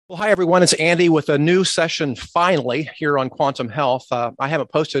Well, hi, everyone. It's Andy with a new session finally here on Quantum Health. I haven't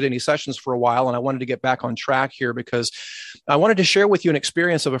posted any sessions for a while, and I wanted to get back on track here because I wanted to share with you an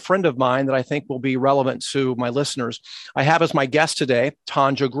experience of a friend of mine that I think will be relevant to my listeners. I have as my guest today,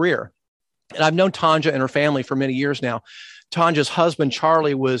 Tonja Greer. And I've known Tonja and her family for many years now. Tonja's husband,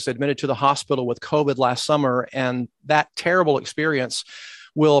 Charlie, was admitted to the hospital with COVID last summer, and that terrible experience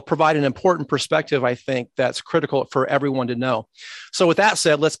will provide an important perspective, I think, that's critical for everyone to know. So with that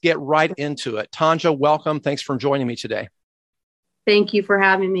said, let's get right into it. Tonja, welcome. Thanks for joining me today. Thank you for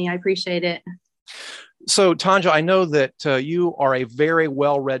having me. I appreciate it. So Tonja, I know that you are a very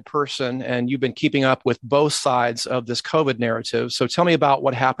well-read person and you've been keeping up with both sides of this COVID narrative. So tell me about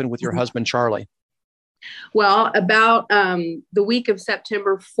what happened with your husband, Charlie. Well, about the week of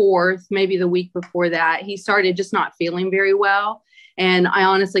September 4th, maybe the week before that, he started just not feeling very well. And I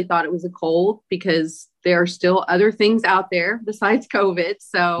honestly thought it was a cold because there are still other things out there besides COVID.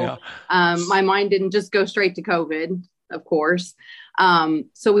 So my mind didn't just go straight to COVID, of course.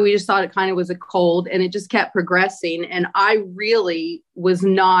 So we just thought it kind of was a cold, and it just kept progressing. And I really was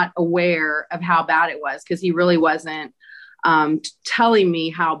not aware of how bad it was because he really wasn't telling me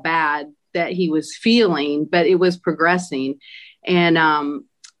how bad that he was feeling, but it was progressing. And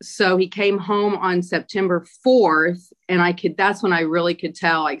so he came home on September 4th, and that's when I really could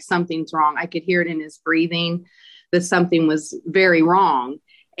tell like something's wrong. I could hear it in his breathing that something was very wrong.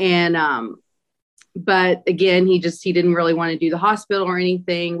 And, but again, he didn't really want to do the hospital or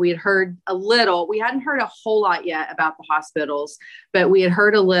anything. We had heard a little, we hadn't heard a whole lot yet about the hospitals, but we had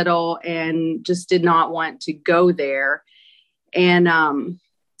heard a little and just did not want to go there. And,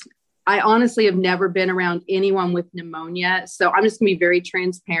 I honestly have never been around anyone with pneumonia. So I'm just gonna be very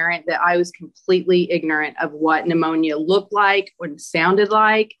transparent that I was completely ignorant of what pneumonia looked like, what it sounded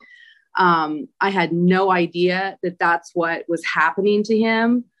like. I had no idea that that's what was happening to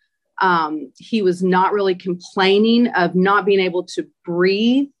him. He was not really complaining of not being able to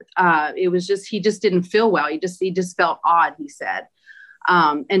breathe. It was just, he just didn't feel well. He just felt odd, he said.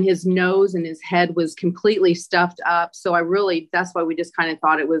 And his nose and his head was completely stuffed up. So that's why we just kind of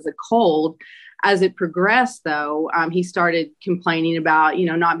thought it was a cold. As it progressed though, he started complaining about,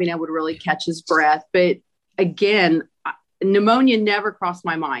 not being able to really catch his breath. But again, pneumonia never crossed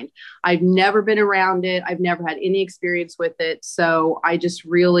my mind. I've never been around it. I've never had any experience with it. So I just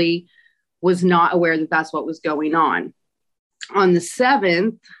really was not aware that that's what was going on. On the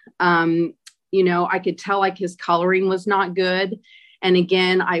 7th, I could tell like his coloring was not good. And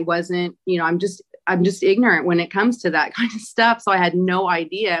again, I wasn't, I'm just ignorant when it comes to that kind of stuff. So I had no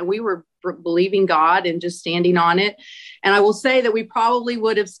idea. We were believing God and just standing on it. And I will say that we probably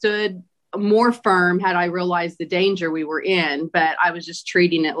would have stood more firm had I realized the danger we were in, but I was just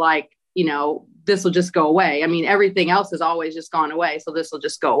treating it like, this will just go away. I mean, everything else has always just gone away. So this will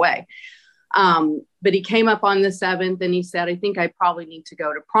just go away. But he came up on the 7th and he said, I think I probably need to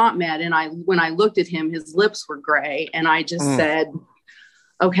go to prompt med. And when I looked at him, his lips were gray. And I just said,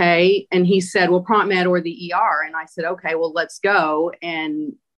 okay. And he said, well, prompt med or the ER. And I said, okay, well, let's go.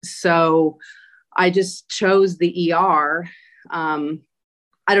 And so I just chose the ER.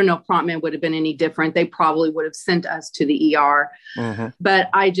 I don't know if prompt med would have been any different. They probably would have sent us to the ER, but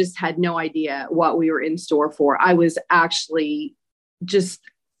I just had no idea what we were in store for. I was actually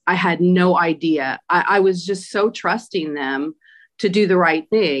I had no idea. I was just so trusting them to do the right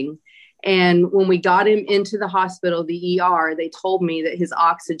thing. And when we got him into the hospital, the ER, they told me that his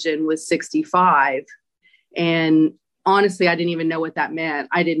oxygen was 65. And honestly, I didn't even know what that meant.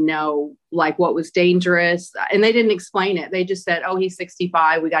 I didn't know like what was dangerous. And they didn't explain it. They just said, oh, he's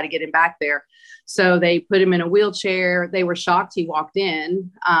 65. We got to get him back there. So they put him in a wheelchair. They were shocked he walked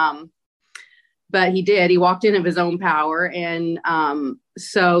in. But he did. He walked in of his own power. And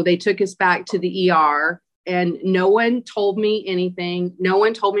so they took us back to the ER. And no one told me anything. No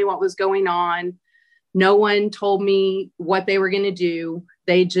one told me what was going on. No one told me what they were going to do.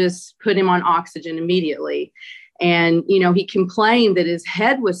 They just put him on oxygen immediately. And, he complained that his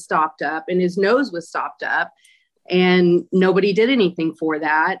head was stopped up and his nose was stopped up. And nobody did anything for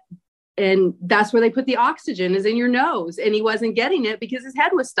that. And that's where they put the oxygen is in your nose. And he wasn't getting it because his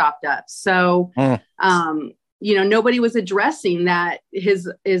head was stopped up. So, nobody was addressing that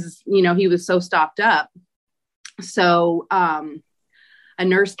he was so stopped up. So a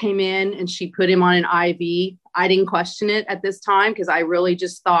nurse came in and she put him on an IV. I didn't question it at this time because I really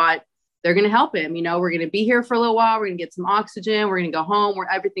just thought they're going to help him. We're going to be here for a little while. We're going to get some oxygen. We're going to go home where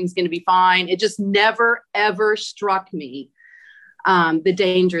everything's going to be fine. It just never, ever struck me the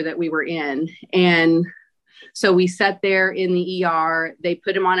danger that we were in. And so we sat there in the ER. They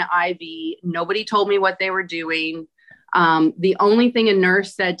put him on an IV. Nobody told me what they were doing. The only thing a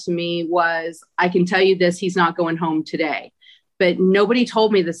nurse said to me was, I can tell you this, he's not going home today. But nobody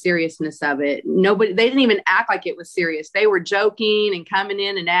told me the seriousness of it. They didn't even act like it was serious. They were joking and coming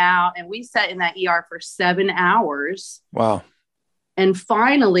in and out. And we sat in that ER for 7 hours. Wow. And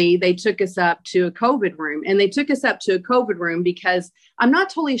finally, they took us up to a COVID room. And they took us up to a COVID room because I'm not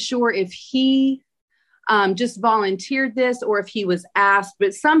totally sure if he just volunteered this or if he was asked.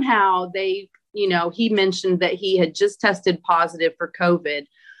 But somehow he mentioned that he had just tested positive for COVID.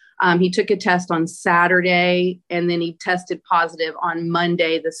 He took a test on Saturday, and then he tested positive on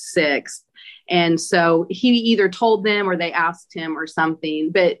Monday, the 6th. And so he either told them or they asked him or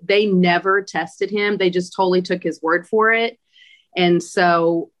something, but they never tested him. They just totally took his word for it. And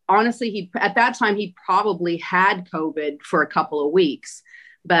so honestly, at that time, he probably had COVID for a couple of weeks,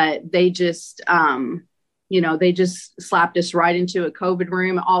 but they just, they just slapped us right into a COVID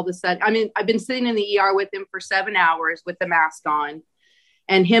room all of a sudden. I mean, I've been sitting in the ER with him for 7 hours with the mask on,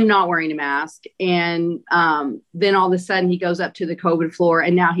 and him not wearing a mask. And then all of a sudden he goes up to the COVID floor,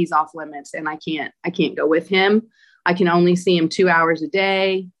 and now he's off limits, and I can't go with him. I can only see him 2 hours a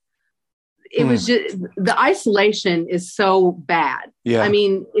day. It was just, the isolation is so bad. Yeah. I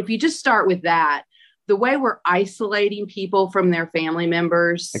mean, if you just start with that, the way we're isolating people from their family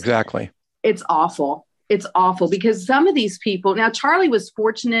members. Exactly. It's awful. It's awful because some of these people, now Charlie was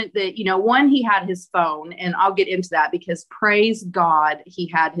fortunate that, one, he had his phone, and I'll get into that because praise God, he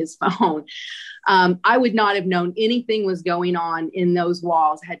had his phone. I would not have known anything was going on in those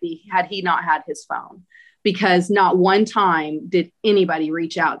walls had he not had his phone, because not one time did anybody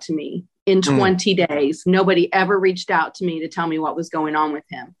reach out to me in 20 days. Nobody ever reached out to me to tell me what was going on with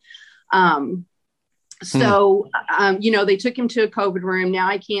him. They took him to a COVID room. Now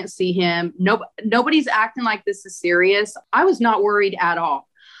I can't see him. Nobody's acting like this is serious. I was not worried at all.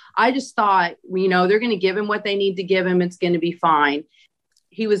 I just thought, they're going to give him what they need to give him. It's going to be fine.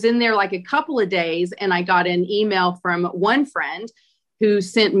 He was in there like a couple of days, and I got an email from one friend who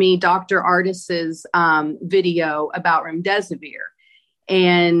sent me Dr. Artis's video about remdesivir.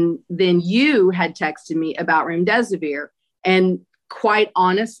 And then you had texted me about remdesivir. And quite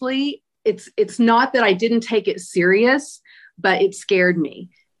honestly, it's not that I didn't take it serious, but it scared me.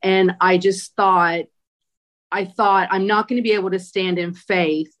 And I just thought I'm not going to be able to stand in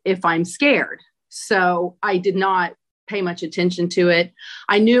faith if I'm scared. So I did not pay much attention to it.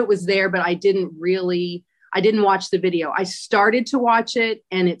 I knew it was there, but I didn't watch the video. I started to watch it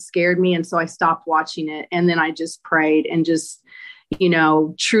and it scared me. And so I stopped watching it. And then I just prayed and just,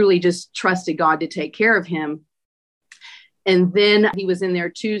 truly just trusted God to take care of him. And then he was in there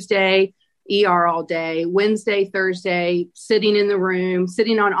Tuesday, ER all day, Wednesday, Thursday, sitting in the room,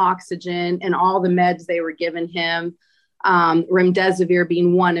 sitting on oxygen and all the meds they were giving him, remdesivir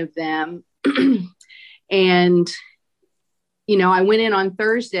being one of them. And, I went in on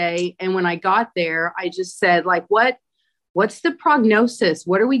Thursday, and when I got there, I just said, what's the prognosis?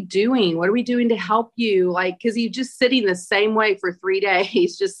 What are we doing? What are we doing to help you? Because he's just sitting the same way for 3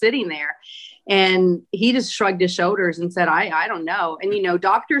 days, just sitting there. And he just shrugged his shoulders and said, I don't know. And,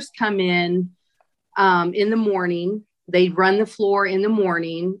 doctors come in the morning, they run the floor in the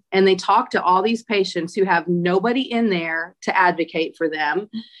morning, and they talk to all these patients who have nobody in there to advocate for them.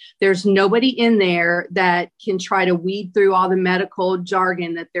 There's nobody in there that can try to weed through all the medical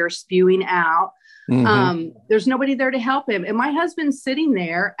jargon that they're spewing out. There's nobody there to help him. And my husband's sitting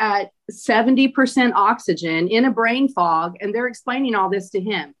there at 70% oxygen in a brain fog, and they're explaining all this to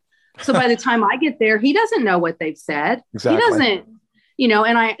him. So by the time I get there, he doesn't know what they've said. Exactly. He doesn't,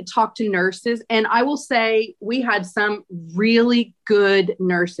 and I talked to nurses, and I will say we had some really good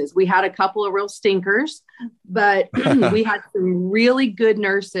nurses. We had a couple of real stinkers, but we had some really good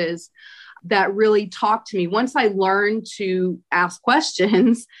nurses that really talked to me. Once I learned to ask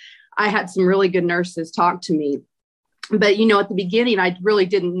questions, I had some really good nurses talk to me. But, at the beginning, I really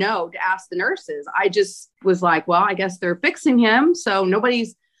didn't know to ask the nurses. I just was like, well, I guess they're fixing him. So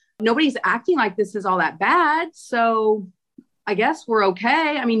nobody's acting like this is all that bad. So I guess we're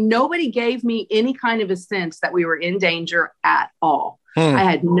okay. I mean, nobody gave me any kind of a sense that we were in danger at all. I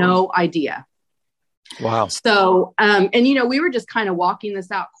had no idea. Wow. So, we were just kind of walking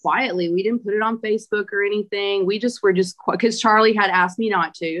this out quietly. We didn't put it on Facebook or anything. We just were because Charlie had asked me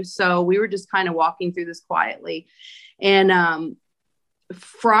not to. So we were just kind of walking through this quietly. And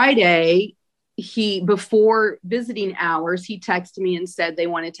Friday, before visiting hours, he texted me and said they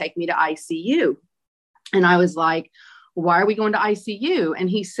want to take me to ICU. And I was like, why are we going to ICU? And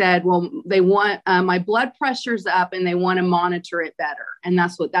he said, well, they want, my blood pressure's up and they want to monitor it better. And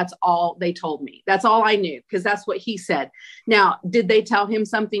that's all they told me. That's all I knew, because that's what he said. Now, did they tell him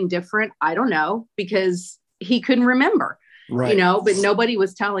something different? I don't know, because he couldn't remember, Right. but nobody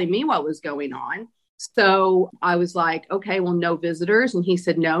was telling me what was going on. So I was like, okay, well, no visitors. And he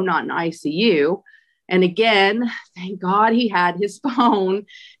said, no, not in ICU. And again, thank God he had his phone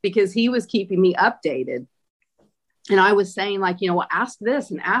because he was keeping me updated. And I was saying like, well, ask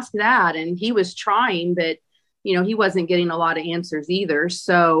this and ask that. And he was trying, but, he wasn't getting a lot of answers either.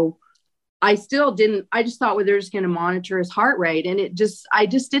 So I just thought, well, they're just going to monitor his heart rate. And I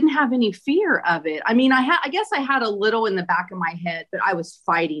just didn't have any fear of it. I mean, I guess I had a little in the back of my head, but I was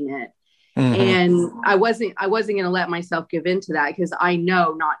fighting it. Mm-hmm. And I wasn't going to let myself give into that because I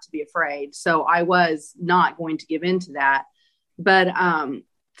know not to be afraid. So I was not going to give into that. But,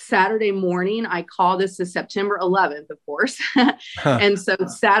 Saturday morning, I called, this is September 11th, of course. And so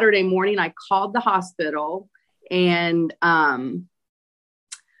Saturday morning, I called the hospital and,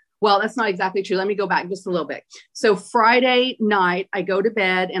 well, that's not exactly true. Let me go back just a little bit. So Friday night, I go to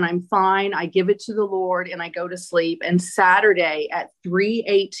bed and I'm fine. I give it to the Lord and I go to sleep. And Saturday at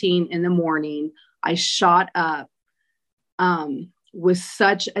 3:18 in the morning, I shot up with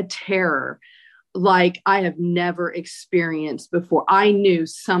such a terror like I have never experienced before. I knew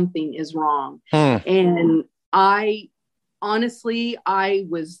something is wrong. And I honestly,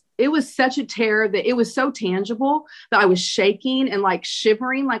 it was such a terror that it was so tangible that I was shaking and like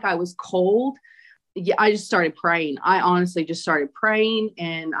shivering, like I was cold. Yeah, I just started praying. I honestly just started praying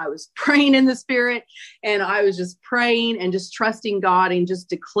and I was praying in the spirit and I was just praying and just trusting God and just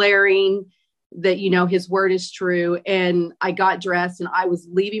declaring that, his word is true. And I got dressed and I was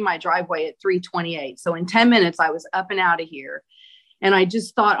leaving my driveway at 3:28. So in 10 minutes, I was up and out of here. And I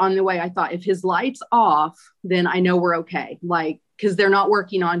just thought on the way, if his light's off, then I know we're okay. Like, because they're not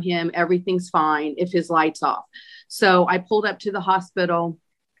working on him. Everything's fine if his light's off. So I pulled up to the hospital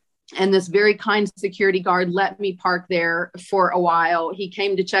and this very kind security guard let me park there for a while. He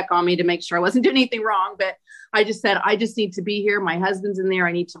came to check on me to make sure I wasn't doing anything wrong. But I just said, I just need to be here. My husband's in there.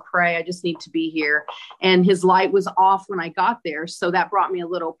 I need to pray. I just need to be here. And his light was off when I got there. So that brought me a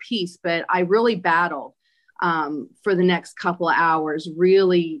little peace. But I really battled for the next couple of hours,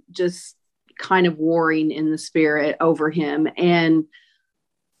 really just kind of warring in the spirit over him. And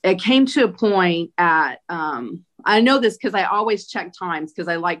it came to a point at, I know this because I always check times because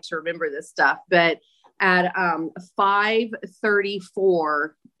I like to remember this stuff, but at 5:34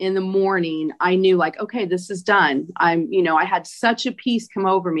 in the morning, I knew like, okay, this is done. I had such a peace come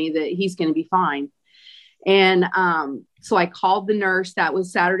over me that he's going to be fine. And so I called the nurse. That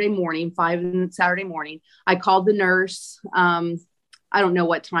was Saturday morning, Saturday morning. I called the nurse. I don't know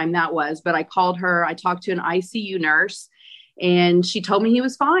what time that was, but I called her. I talked to an ICU nurse and she told me he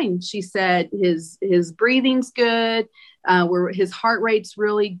was fine. She said his breathing's good. His heart rate's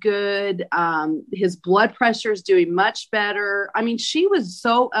really good. His blood pressure is doing much better. I mean, she was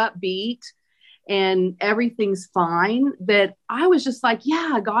so upbeat and everything's fine that I was just like,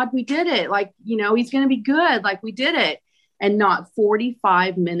 yeah, God, we did it. Like, he's going to be good. Like we did it. And not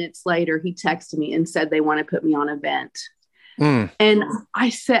 45 minutes later, he texted me and said, they want to put me on a vent. And I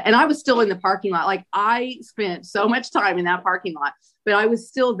said, and I was still in the parking lot. Like I spent so much time in that parking lot, but I was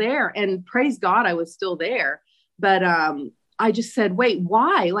still there and praise God, I was still there. But, I just said, wait,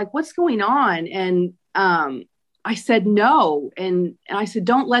 why? Like, what's going on? And, I said, no. And I said,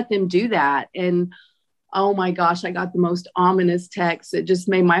 don't let them do that. And oh my gosh, I got the most ominous text. It just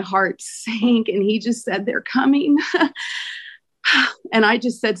made my heart sink. And he just said, they're coming. And I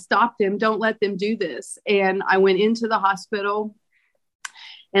just said, stop them. Don't let them do this. And I went into the hospital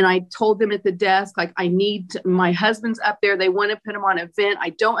and I told them at the desk, like, my husband's up there. They want to put him on a vent. I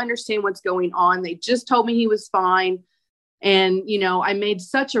don't understand what's going on. They just told me he was fine. And, I made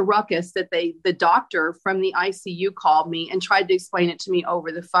such a ruckus that the doctor from the ICU called me and tried to explain it to me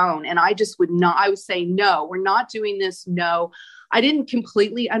over the phone. And I just I was saying, no, we're not doing this. No, I didn't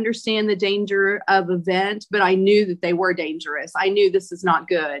completely understand the danger of a vent, but I knew that they were dangerous. I knew this is not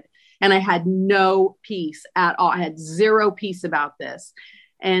good. And I had no peace at all. I had zero peace about this.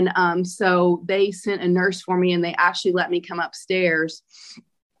 And so they sent a nurse for me and they actually let me come upstairs.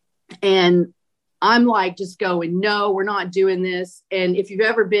 And I'm like, just going, no, we're not doing this. And if you've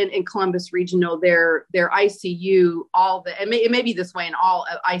ever been in Columbus Regional, their ICU, it may be this way in all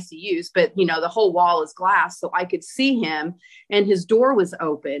ICUs, but the whole wall is glass. So I could see him and his door was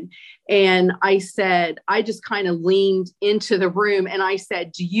open. And I said, I just kind of leaned into the room and I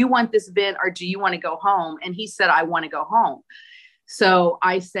said, do you want this vent or do you want to go home? And he said, I want to go home. So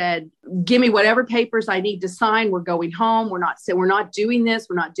I said, give me whatever papers I need to sign. We're going home. We're not doing this.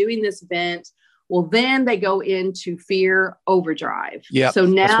 We're not doing this vent. Well, then they go into fear overdrive. Yeah. So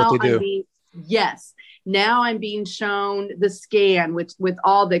now, that's what they do. yes. Now I'm being shown the scan with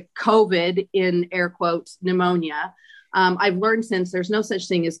all the COVID, in air quotes, pneumonia. I've learned since there's no such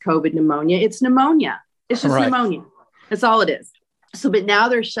thing as COVID pneumonia. It's pneumonia. It's just pneumonia. That's all it is. So, but now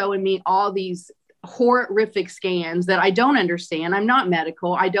they're showing me all these horrific scans that I don't understand. I'm not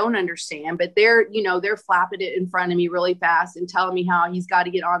medical. I don't understand, but they're flapping it in front of me really fast and telling me how he's got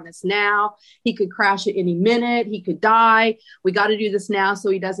to get on this now. He could crash at any minute. He could die. We got to do this now so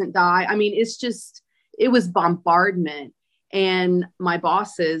he doesn't die. I mean, it was bombardment. And my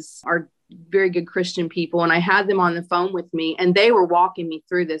bosses are very good Christian people. And I had them on the phone with me and they were walking me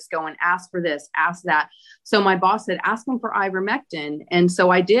through this, going, ask for this, ask that. So my boss said, ask him for ivermectin. And so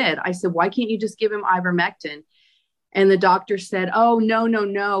I did. I said, why can't you just give him ivermectin? And the doctor said, oh,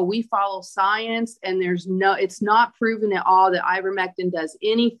 no. We follow science and it's not proven at all that ivermectin does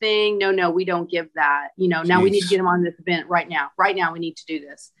anything. No, we don't give that. Now we need to get him on this event right now. Right now we need to do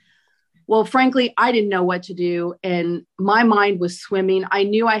this. Well, frankly, I didn't know what to do. And my mind was swimming. I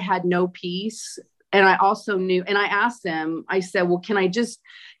knew I had no peace. And I also knew, and I asked them, I said, well, can I just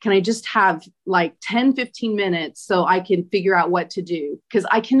have like 10, 15 minutes so I can figure out what to do? Because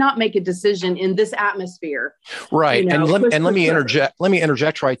I cannot make a decision in this atmosphere. Right. And let me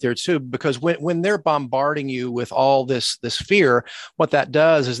interject right there too, because when they're bombarding you with all this fear, what that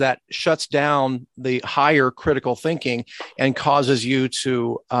does is that shuts down the higher critical thinking and causes you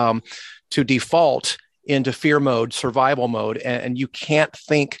to default into fear mode, survival mode, and you can't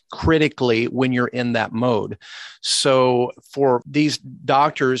think critically when you're in that mode. So for these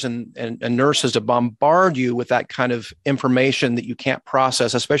doctors and nurses to bombard you with that kind of information that you can't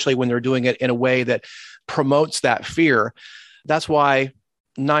process, especially when they're doing it in a way that promotes that fear, that's why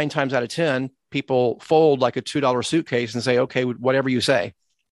 9 times out of 10, people fold like a $2 suitcase and say, okay, whatever you say.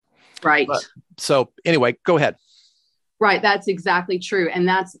 Right. So anyway, go ahead. Right. That's exactly true. And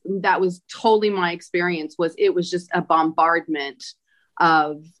that was totally my experience. It was just a bombardment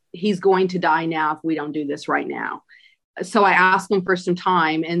of he's going to die now if we don't do this right now. So I asked them for some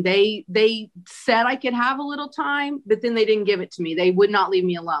time and they said I could have a little time, but then they didn't give it to me. They would not leave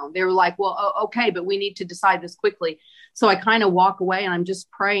me alone. They were like, well, okay, but we need to decide this quickly. So I kind of walk away and I'm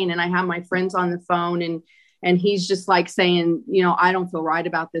just praying and I have my friends on the phone and he's just like saying, I don't feel right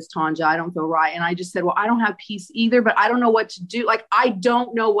about this, Tonja. I don't feel right. And I just said, well, I don't have peace either, but I don't know what to do. Like, I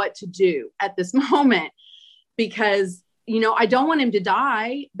don't know what to do at this moment because, I don't want him to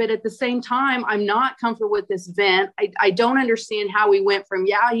die, but at the same time, I'm not comfortable with this vent. I don't understand how we went from,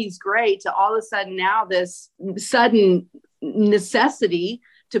 yeah, he's great to all of a sudden now this sudden necessity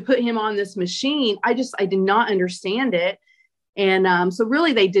to put him on this machine. I did not understand it. And so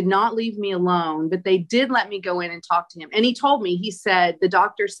really, they did not leave me alone, but they did let me go in and talk to him. And he told me, the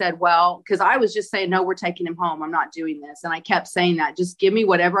doctor said, well, because I was just saying, no, we're taking him home. I'm not doing this. And I kept saying that, just give me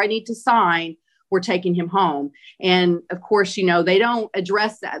whatever I need to sign. We're taking him home. And of course, they don't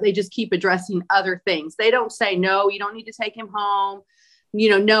address that. They just keep addressing other things. They don't say, no, you don't need to take him home.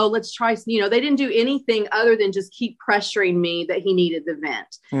 No, let's try. They didn't do anything other than just keep pressuring me that he needed the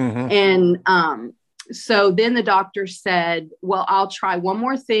vent. Mm-hmm. And, so then the doctor said, well, I'll try one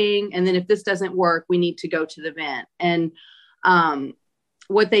more thing. And then if this doesn't work, we need to go to the vent. And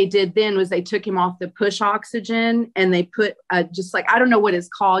what they did then was they took him off the push oxygen and they put just like, I don't know what it's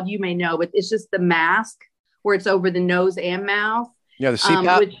called. You may know, but it's just the mask where it's over the nose and mouth. Yeah, the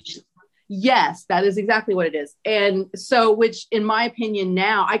CPAP. Yes, that is exactly what it is. And so, which in my opinion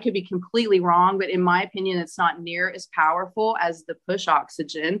now, I could be completely wrong, but in my opinion, it's not near as powerful as the push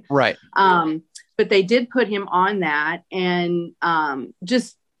oxygen. Right. But they did put him on that. And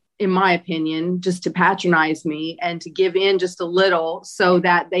just in my opinion, just to patronize me and to give in just a little so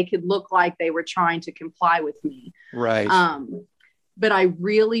that they could look like they were trying to comply with me. Right. But I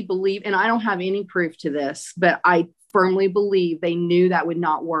really believe, and I don't have any proof to this, but I firmly believe they knew that would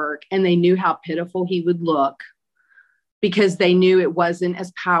not work. And they knew how pitiful he would look because they knew it wasn't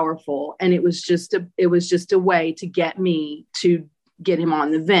as powerful. And it was just a way to get me to get him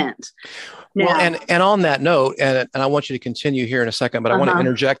on the vent. Now, well, and on that note, and I want you to continue here in a second, but I want to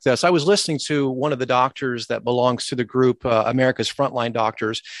interject this. I was listening to one of the doctors that belongs to the group, America's Frontline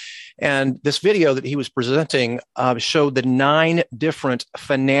Doctors, and this video that he was presenting showed the 9 different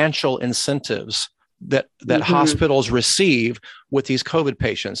financial incentives that hospitals receive with these COVID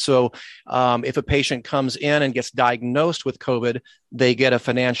patients. So if a patient comes in and gets diagnosed with COVID, they get a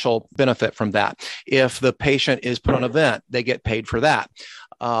financial benefit from that. If the patient is put on a vent, they get paid for that.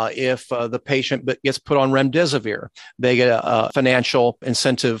 If the patient gets put on remdesivir, they get a financial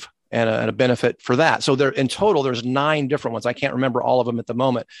incentive and a benefit for that. So in total, there's 9 different ones. I can't remember all of them at the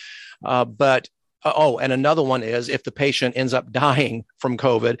moment. But Oh, and another one is if the patient ends up dying from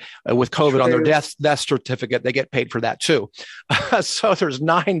COVID with COVID on their death certificate, they get paid for that too. So there's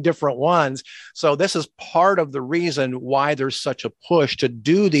 9 different ones. So this is part of the reason why there's such a push to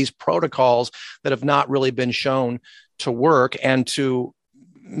do these protocols that have not really been shown to work, and to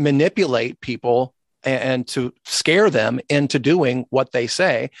manipulate people and to scare them into doing what they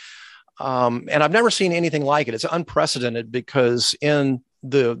say. And I've never seen anything like it. It's unprecedented, because in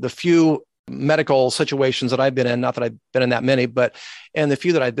the few medical situations that I've been in, not that I've been in that many, but in the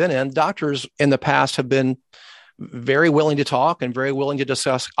few that I've been in, doctors in the past have been very willing to talk and very willing to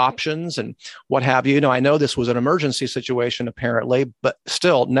discuss options and what have you. I know this was an emergency situation apparently, but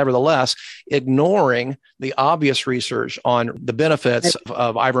still, nevertheless, ignoring the obvious research on the benefits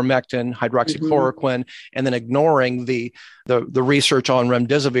of ivermectin, hydroxychloroquine, and then ignoring the research on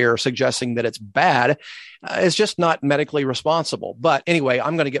remdesivir suggesting that it's bad is just not medically responsible. But anyway,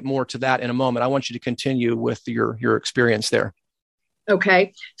 I'm going to get more to that in a moment. I want you to continue with your experience there.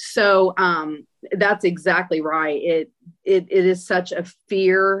 Okay. So that's exactly right. It is such a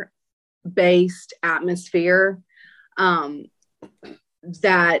fear-based atmosphere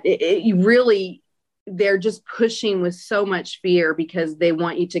that you really, they're just pushing with so much fear because they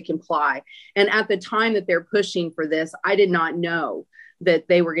want you to comply. And at the time that they're pushing for this, I did not know that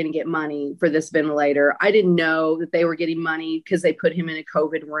they were going to get money for this ventilator. I didn't know that they were getting money because they put him in a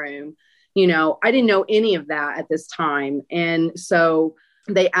COVID room. I didn't know any of that at this time. And so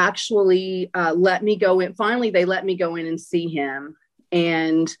they actually let me go in. Finally, they let me go in and see him.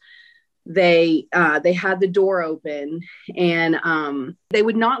 And they had the door open, and they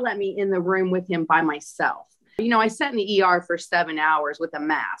would not let me in the room with him by myself. I sat in the ER for 7 hours with a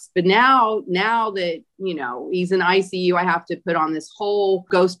mask, but now that, he's in ICU, I have to put on this whole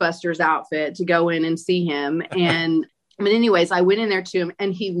Ghostbusters outfit to go in and see him. But anyways, I went in there to him,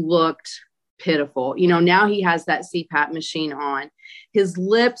 and he looked pitiful. Now he has that CPAP machine on. His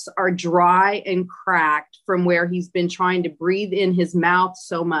lips are dry and cracked from where he's been trying to breathe in his mouth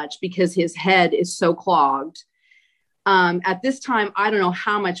so much because his head is so clogged. At this time, I don't know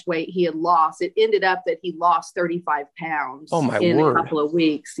how much weight he had lost. It ended up that he lost 35 pounds in a couple of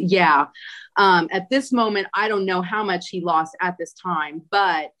weeks. Yeah. At this moment, I don't know how much he lost at this time,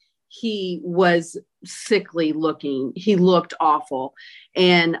 but he was sickly looking. He looked awful.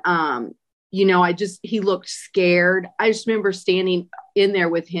 And, he looked scared. I just remember standing in there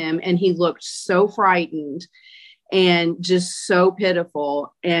with him, and he looked so frightened and just so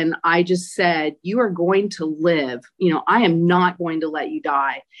pitiful. And I just said, "You are going to live. I am not going to let you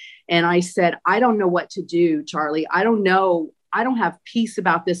die." And I said, "I don't know what to do, Charlie. I don't know. I don't have peace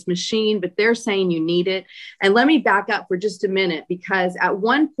about this machine, but they're saying you need it." And let me back up for just a minute, because at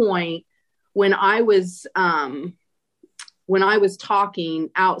one point when I was talking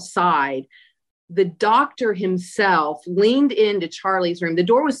outside, the doctor himself leaned into Charlie's room. The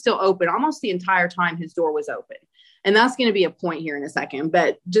door was still open almost the entire time his door was open. And that's going to be a point here in a second.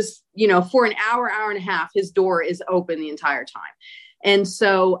 But just, for an hour and a half, his door is open the entire time. And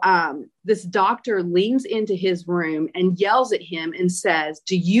so this doctor leans into his room and yells at him and says,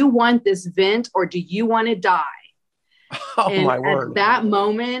 "Do you want this vent or do you want to die?" And my word. At that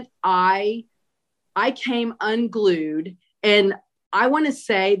moment, I came unglued, and I want to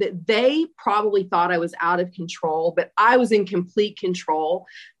say that they probably thought I was out of control, but I was in complete control.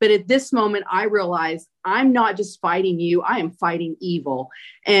 But at this moment, I realized I'm not just fighting you, I am fighting evil.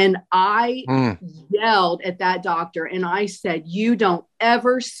 And I yelled at that doctor, and I said, "You don't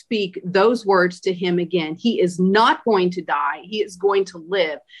ever speak those words to him again. He is not going to die. He is going to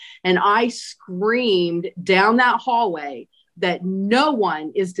live." And I screamed down that hallway that no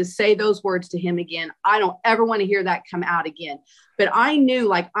one is to say those words to him again. I don't ever want to hear that come out again. But I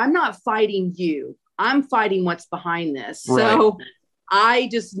knew, I'm not fighting you. I'm fighting what's behind this. Right. So I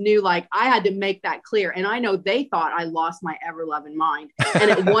just knew, I had to make that clear. And I know they thought I lost my ever-loving mind. And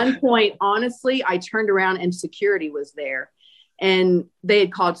at one point, honestly, I turned around and security was there. And they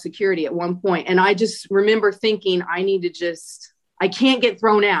had called security at one point. And I just remember thinking, I can't get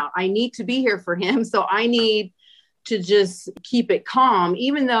thrown out. I need to be here for him. So I need to just keep it calm,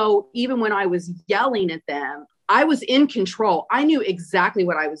 even when I was yelling at them, I was in control. I knew exactly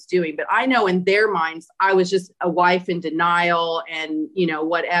what I was doing, but I know in their minds, I was just a wife in denial and,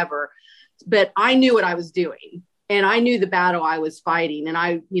 whatever, but I knew what I was doing, and I knew the battle I was fighting. And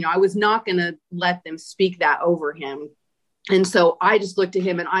I was not going to let them speak that over him. And so I just looked at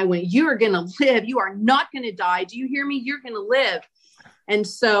him and I went, "You are going to live. You are not going to die. Do you hear me? You're going to live." And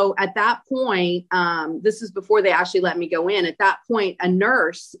so at that point, this is before they actually let me go in. At that point, a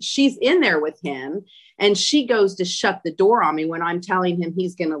nurse, she's in there with him, and she goes to shut the door on me when I'm telling him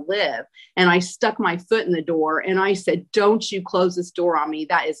he's going to live. And I stuck my foot in the door and I said, don't you close this door on me.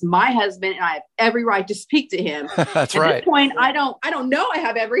 That is my husband and I have every right to speak to him. That's At right. this point, I don't know I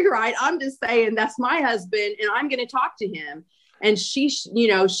have every right. I'm just saying that's my husband and I'm going to talk to him. And she's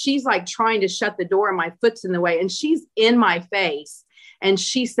like trying to shut the door and my foot's in the way and she's in my face. And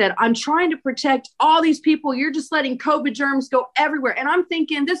she said, I'm trying to protect all these people. You're just letting COVID germs go everywhere. And I'm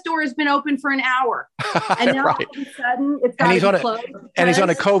thinking this door has been open for an hour. And now all of a sudden it's got to be closed. And he's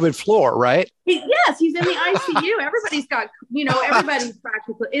on a COVID floor, right? Yes, he's in the ICU. Everybody's got, everybody's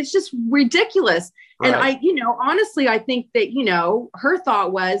practically, it's just ridiculous. Right. And honestly, I think that, her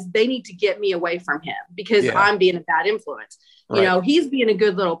thought was they need to get me away from him because I'm being a bad influence. Right. He's being a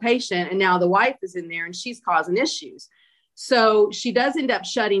good little patient. And now the wife is in there and she's causing issues. So she does end up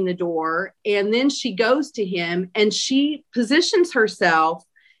shutting the door and then she goes to him and she positions herself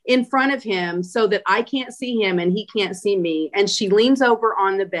in front of him so that I can't see him and he can't see me. And she leans over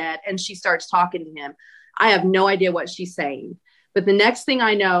on the bed and she starts talking to him. I have no idea what she's saying, but the next thing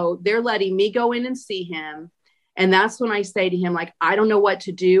I know, they're letting me go in and see him. And that's when I say to him, like, I don't know what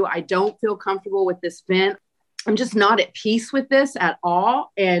to do. I don't feel comfortable with this vent. I'm just not at peace with this at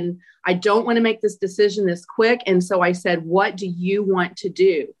all. And I don't want to make this decision this quick. And so I said, what do you want to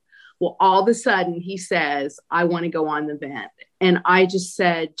do? Well, all of a sudden he says, I want to go on the vent. And I just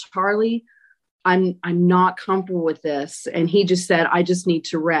said, Charlie, I'm not comfortable with this. And he just said, I just need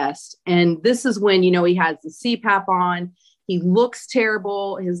to rest. And this is when, he has the CPAP on. He looks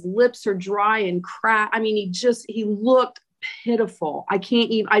terrible. His lips are dry and cracked. I mean, he looked pitiful.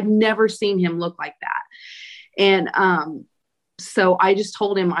 I've never seen him look like that. And so I just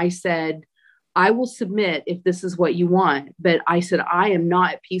told him, I said, I will submit if this is what you want. But I said, I am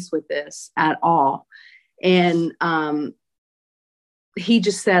not at peace with this at all. And he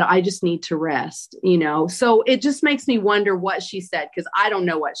just said, I just need to rest, So it just makes me wonder what she said, because I don't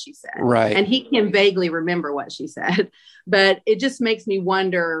know what she said. Right. And he can vaguely remember what she said. But it just makes me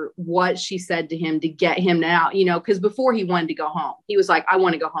wonder what she said to him to get him out, because before he wanted to go home. He was like, I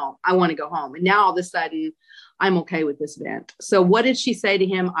want to go home. I want to go home. And now all of a sudden, I'm okay with this vent. So what did she say to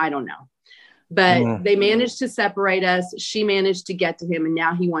him? I don't know. But they managed to separate us. She managed to get to him. And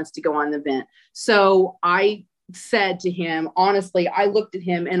now he wants to go on the vent. So I said to him, honestly, I looked at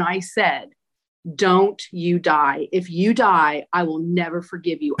him and I said, don't you die. If you die, I will never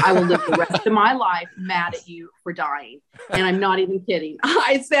forgive you. I will live the rest of my life mad at you for dying. And I'm not even kidding.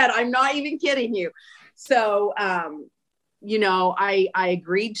 I said, I'm not even kidding you. So, I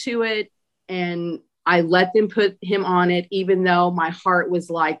agreed to it and I let them put him on it, even though my heart was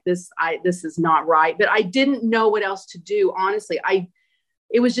like, this is not right. But I didn't know what else to do. Honestly,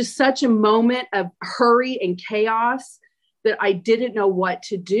 it was just such a moment of hurry and chaos that I didn't know what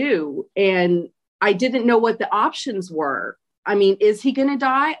to do. And I didn't know what the options were. I mean, is he going to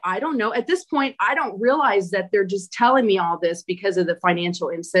die? I don't know. At this point, I don't realize that they're just telling me all this because of the financial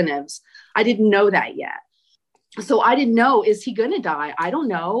incentives. I didn't know that yet. So I didn't know, is he going to die? I don't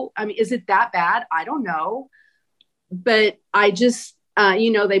know. I mean, is it that bad? I don't know. But I just,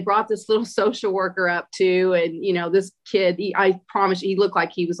 they brought this little social worker up too. And, this kid, I promise you, he looked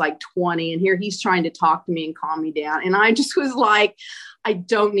like he was like 20 and here he's trying to talk to me and calm me down. And I just was like, I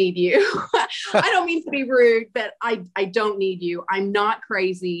don't need you. I don't mean to be rude, but I don't need you. I'm not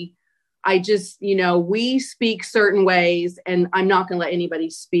crazy. I just, we speak certain ways and I'm not going to let anybody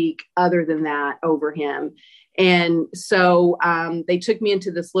speak other than that over him. And so they took me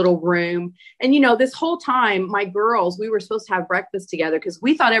into this little room and, this whole time, my girls, we were supposed to have breakfast together because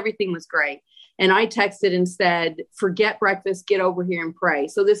we thought everything was great. And I texted and said, forget breakfast, get over here and pray.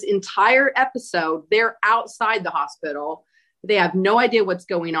 So this entire episode, they're outside the hospital. They have no idea what's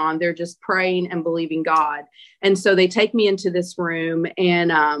going on. They're just praying and believing God. And so they take me into this room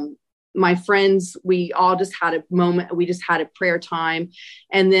and my friends, we all just had a moment. We just had a prayer time.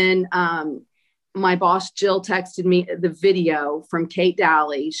 And then my boss, Jill, texted me the video from Kate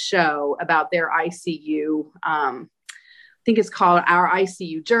Dalley's show about their ICU. I think it's called Our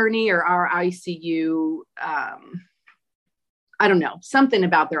ICU Journey or Our ICU. I don't know, something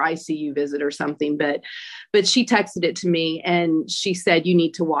about their ICU visit or something, but she texted it to me and she said, you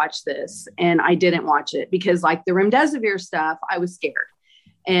need to watch this. And I didn't watch it because like the remdesivir stuff, I was scared.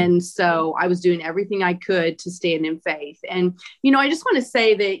 And so I was doing everything I could to stand in faith. And, I just want to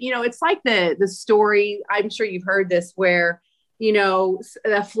say that, it's like the story, I'm sure you've heard this where,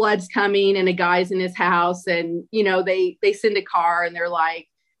 a flood's coming and a guy's in his house and, they send a car and they're like,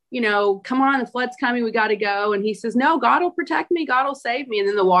 come on, the flood's coming. We got to go. And he says, no, God will protect me. God will save me. And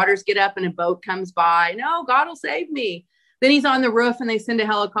then the waters get up and a boat comes by. No, God will save me. Then he's on the roof and they send a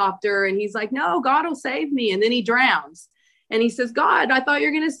helicopter and he's like, no, God will save me. And then he drowns. And he says, God, I thought you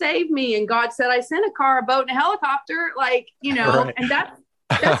were going to save me. And God said, I sent a car, a boat, and a helicopter. Right. And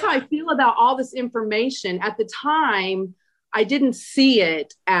that's how I feel about all this information. At the time, I didn't see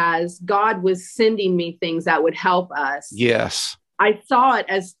it as God was sending me things that would help us. Yes. I saw it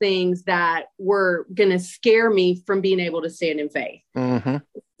as things that were going to scare me from being able to stand in faith. Mm-hmm.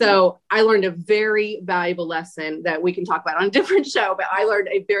 So I learned a very valuable lesson that we can talk about on a different show, but I learned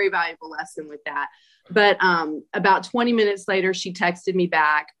a very valuable lesson with that. But about 20 minutes later, she texted me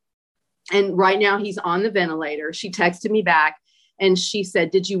back. And right now he's on the ventilator. She texted me back and she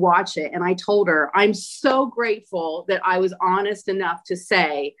said, did you watch it? And I told her, I'm so grateful that I was honest enough to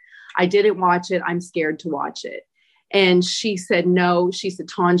say, I didn't watch it. I'm scared to watch it. And she said, no, she said,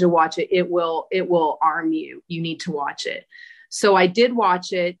 Tonja, watch it. It will arm you. You need to watch it. So I did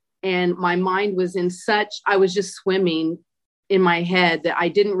watch it. And my mind was I was just swimming in my head that I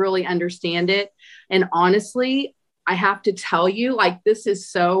didn't really understand it. And honestly, I have to tell you, like, this is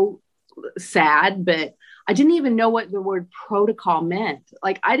so sad, but I didn't even know what the word protocol meant.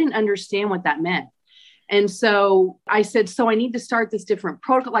 Like, I didn't understand what that meant. And so I said, so I need to start this different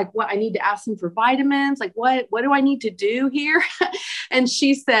protocol. Like, what? I need to ask them for vitamins. Like, what do I need to do here? And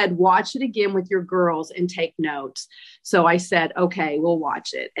she said, watch it again with your girls and take notes. So I said, okay, we'll watch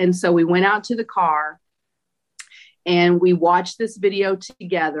it. And so we went out to the car and we watched this video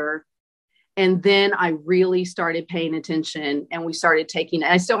together. And then I really started paying attention and we started taking,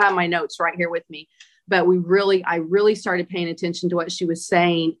 I still have my notes right here with me, but I really started paying attention to what she was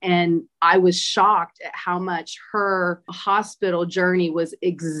saying. And I was shocked at how much her hospital journey was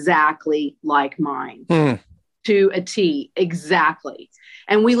exactly like mine to a T, exactly.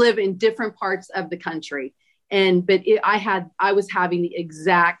 And we live in different parts of the country. I was having the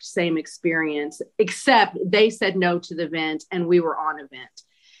exact same experience, except they said no to the vent and we were on a vent.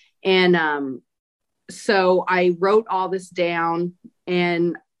 And so I wrote all this down,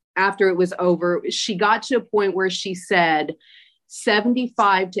 and after it was over, she got to a point where she said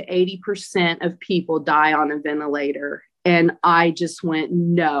 75 to 80% of people die on a ventilator. And I just went,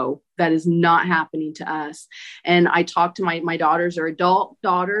 no, that is not happening to us. And I talked to my daughters are adult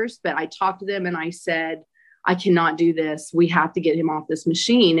daughters, but I talked to them and I said, I cannot do this. We have to get him off this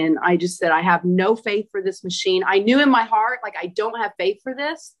machine. And I just said, I have no faith for this machine. I knew in my heart, like, I don't have faith for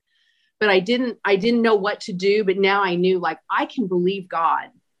this, but I didn't know what to do. But now I knew, like, I can believe God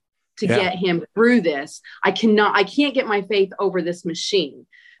to get him through this. I can't get my faith over this machine.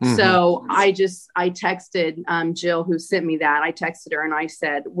 Mm-hmm. So I texted Jill, who sent me that. I texted her and I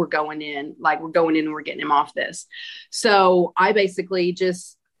said, we're going in and we're getting him off this. So I basically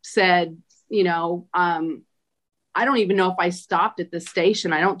just said, I don't even know if I stopped at the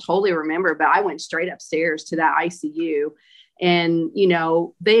station. I don't totally remember, but I went straight upstairs to that ICU. And,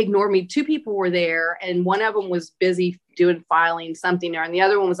 they ignored me. Two people were there and one of them was busy filing something there. And the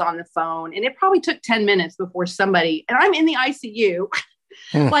other one was on the phone. And it probably took 10 minutes before and I'm in the ICU,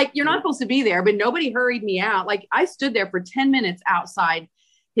 like, you're not supposed to be there, but nobody hurried me out. Like, I stood there for 10 minutes outside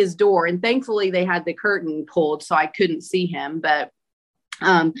his door. And thankfully they had the curtain pulled so I couldn't see him. But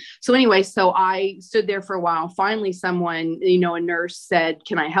so I stood there for a while. Finally, someone, a nurse said,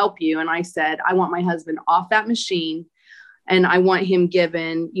 can I help you? And I said, I want my husband off that machine. And I want him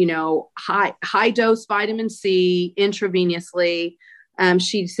given, high dose vitamin C intravenously.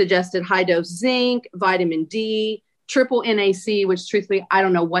 She suggested high dose zinc, vitamin D, triple NAC, which truthfully, I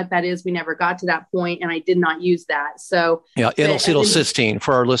don't know what that is. We never got to that point, and I did not use that. So yeah, N-acetylcysteine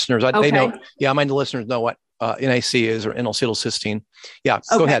for our listeners. They know. Yeah, the listeners know what NAC is, or N-acetylcysteine. Yeah,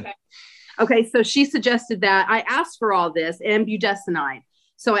 go ahead. Okay, so she suggested that. I asked for all this and budesonide.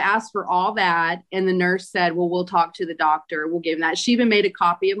 So I asked for all that. And the nurse said, well, we'll talk to the doctor. We'll give him that. She even made a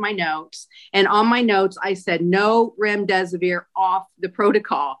copy of my notes. And on my notes, I said, no remdesivir off the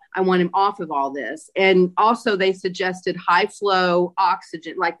protocol. I want him off of all this. And also they suggested high flow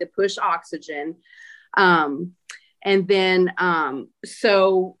oxygen, like the push oxygen. And then,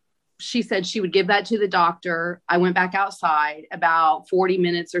 so she said she would give that to the doctor. I went back outside. About 40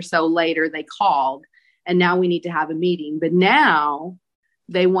 minutes or so later, they called, and now we need to have a meeting. But now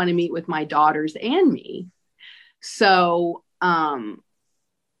they want to meet with my daughters and me. So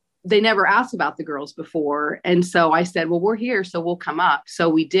they never asked about the girls before. And so I said, well, we're here, so we'll come up. So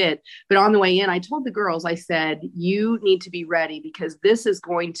we did. But on the way in, I told the girls, I said, you need to be ready, because this is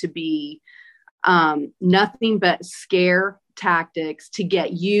going to be nothing but scare tactics to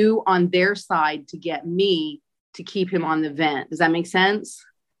get you on their side, to get me to keep him on the vent. Does that make sense?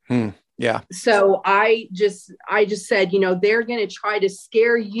 Yeah. So I just said, they're going to try to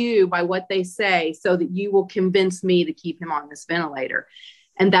scare you by what they say so that you will convince me to keep him on this ventilator.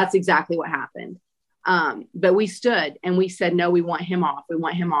 And that's exactly what happened. But we stood and we said, no, we want him off. We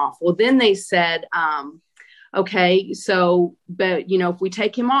want him off. Well, then they said, okay, so, but if we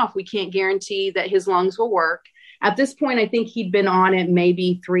take him off, we can't guarantee that his lungs will work. At this point, I think he'd been on it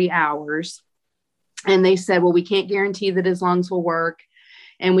maybe 3 hours. And they said, well, we can't guarantee that his lungs will work.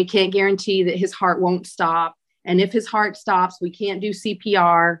 And we can't guarantee that his heart won't stop. And if his heart stops, we can't do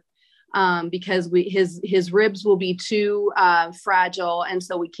CPR because his ribs will be too fragile. And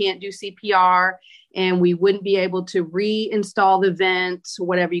so we can't do CPR, and we wouldn't be able to reinstall the vent,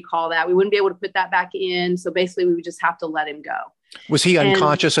 whatever you call that. We wouldn't be able to put that back in. So basically we would just have to let him go. Was he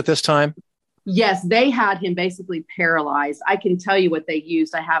unconscious at this time? Yes, they had him basically paralyzed. I can tell you what they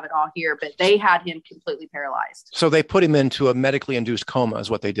used. I have it all here, but they had him completely paralyzed. So they put him into a medically induced coma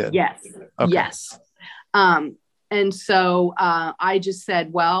is what they did? Yes. Okay. Yes. And so I just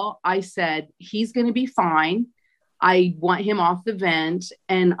said, he's going to be fine. I want him off the vent.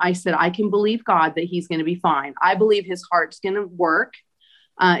 And I said, I can believe God that he's going to be fine. I believe his heart's going to work.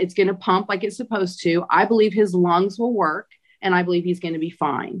 It's going to pump like it's supposed to. I believe his lungs will work, and I believe he's going to be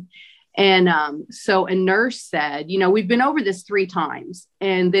fine. And so a nurse said, we've been over this 3 times.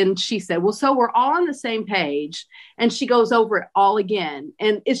 And then she said, well, so we're all on the same page. And she goes over it all again.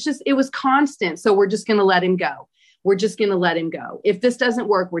 And it was constant. So we're just going to let him go. We're just going to let him go. If this doesn't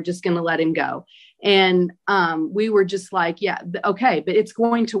work, we're just going to let him go. And we were just like, yeah, okay, but it's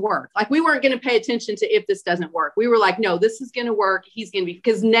going to work. Like, we weren't going to pay attention to if this doesn't work. We were like, no, this is going to work. He's going to be,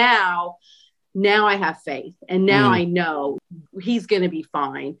 because now I have faith, and now I know he's going to be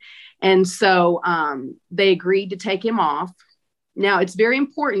fine. And so they agreed to take him off. Now, it's very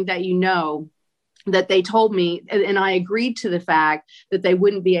important that that they told me, and I agreed to the fact that they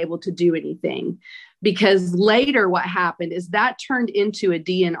wouldn't be able to do anything, because later what happened is that turned into a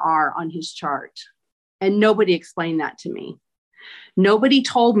DNR on his chart. And nobody explained that to me. Nobody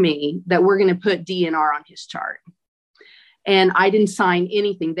told me that we're going to put DNR on his chart. And I didn't sign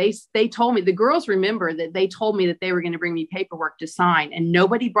anything. They told me, the girls remember that they told me that they were going to bring me paperwork to sign, and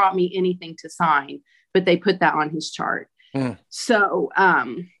nobody brought me anything to sign, but they put that on his chart. So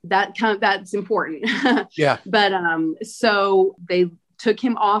that's important. Yeah. But so they took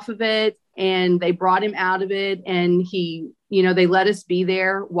him off of it, and they brought him out of it, and they let us be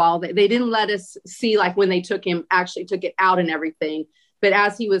there while they didn't let us see, like, when they took it out and everything. But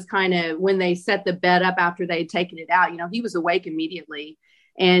as he was when they set the bed up after they had taken it out, he was awake immediately.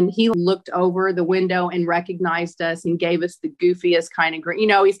 And he looked over the window and recognized us and gave us the goofiest kind of grin.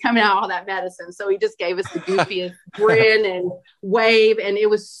 He's coming out all that medicine. So he just gave us the goofiest grin and wave. And it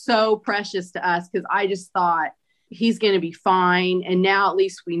was so precious to us, because I just thought, he's going to be fine. And now at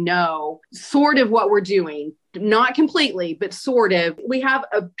least we know sort of what we're doing. Not completely, but sort of. We have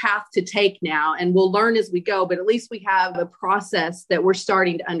a path to take now, and we'll learn as we go, but at least we have a process that we're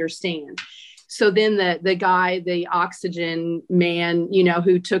starting to understand. So then the guy, the oxygen man,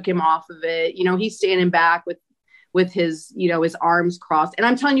 who took him off of it, he's standing back with his, his arms crossed. And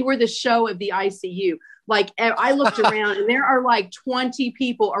I'm telling you, we're the show of the ICU. Like, I looked around, and there are like 20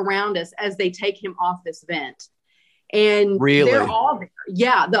 people around us as they take him off this vent. And really? They're all there.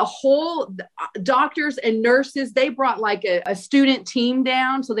 Yeah. The whole doctors and nurses, they brought like a student team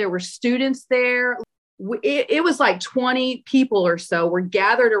down. So there were students there. It was like 20 people or so were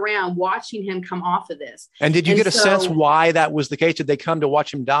gathered around watching him come off of this. And did you get a sense why that was the case? Did they come to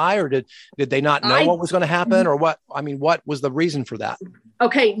watch him die, or did they not know what was going to happen, or what? I mean, what was the reason for that?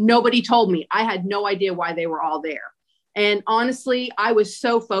 Okay. Nobody told me. I had no idea why they were all there. And honestly, I was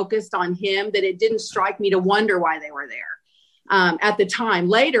so focused on him that it didn't strike me to wonder why they were there. At the time,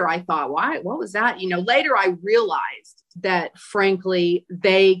 later, I thought, why? What was that? Later I realized that, frankly,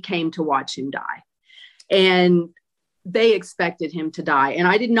 they came to watch him die, and they expected him to die. And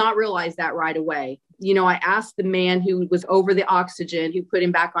I did not realize that right away. I asked the man who was over the oxygen, who put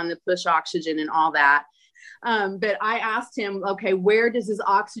him back on the push oxygen and all that. But I asked him, okay, where does his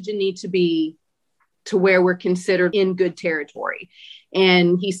oxygen need to be to where we're considered in good territory?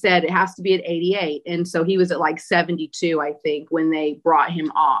 And he said it has to be at 88. And so he was at like 72, I think, when they brought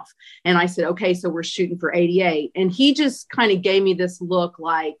him off. And I said, okay, so we're shooting for 88. And he just kind of gave me this look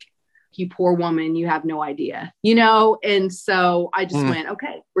like, you poor woman, you have no idea, And so I just went,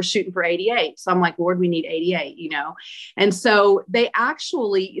 okay, we're shooting for 88. So I'm like, Lord, we need 88, And so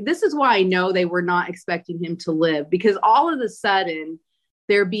this is why I know they were not expecting him to live, because all of a sudden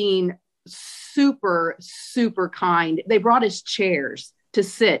they're being super, super kind. They brought us chairs to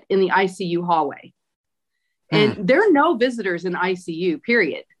sit in the ICU hallway. And there are no visitors in ICU,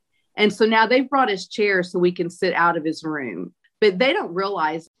 period. And so now they've brought us chairs so we can sit out of his room, but they don't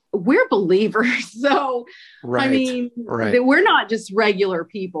realize we're believers. So, Right. I mean, Right. we're not just regular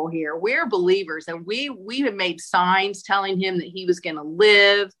people here. We're believers. And we have made signs telling him that he was going to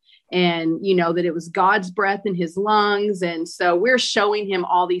live and, that it was God's breath in his lungs. And so we're showing him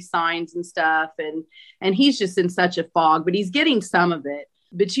all these signs and stuff. And he's just in such a fog, but he's getting some of it.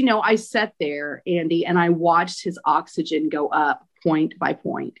 But, I sat there, Andy, and I watched his oxygen go up point by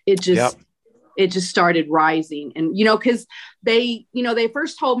point. It just started rising. And, because they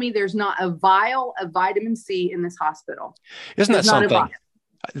first told me there's not a vial of vitamin C in this hospital. Isn't that something?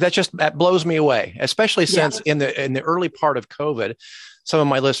 That blows me away, especially since in the early part of COVID, some of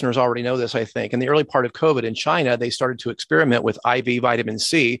my listeners already know this, I think. In the early part of COVID in China, they started to experiment with IV vitamin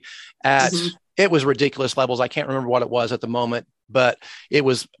C at, it was ridiculous levels. I can't remember what it was at the moment, but it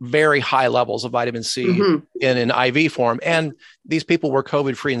was very high levels of vitamin C in an IV form. And these people were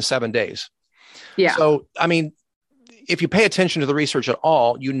COVID-free in 7 days. Yeah. So, I mean, if you pay attention to the research at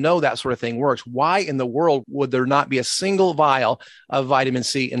all, that sort of thing works. Why in the world would there not be a single vial of vitamin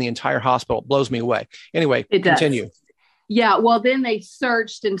C in the entire hospital? It blows me away. Anyway, continue. Yeah. Well, then they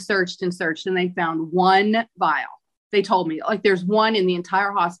searched and searched and searched, and they found one vial. They told me, like, there's one in the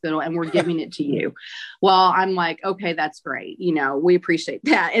entire hospital and we're giving it to you. Well, I'm like, okay, that's great. We appreciate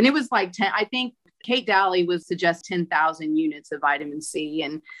that. And it was like 10, I think Kate Dalley would suggest 10,000 units of vitamin C.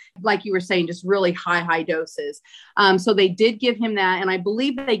 And like you were saying, just really high doses. So they did give him that. And I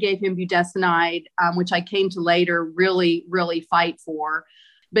believe they gave him budesonide, which I came to later really, really fight for.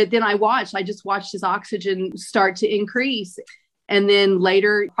 But then I just watched his oxygen start to increase. And then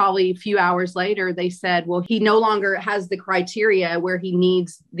later, probably a few hours later, they said, well, he no longer has the criteria where he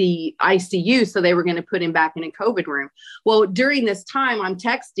needs the ICU. So they were going to put him back in a COVID room. Well, during this time, I'm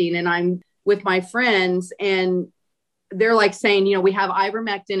texting and I'm with my friends, and they're like saying, we have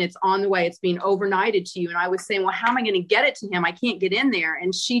ivermectin. It's on the way. It's being overnighted to you. And I was saying, well, how am I going to get it to him? I can't get in there.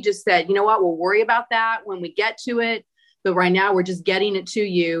 And she just said, you know what? We'll worry about that when we get to it. But right now we're just getting it to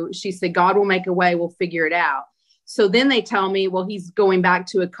you. She said, God will make a way. We'll figure it out. So then they tell me, well, he's going back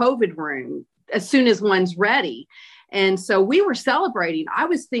to a COVID room as soon as one's ready. And so we were celebrating. I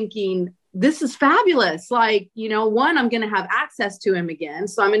was thinking, this is fabulous. Like, one, I'm going to have access to him again.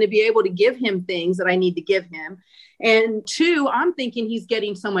 So I'm going to be able to give him things that I need to give him. And two, I'm thinking he's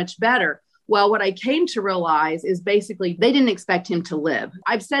getting so much better. Well, what I came to realize is basically they didn't expect him to live.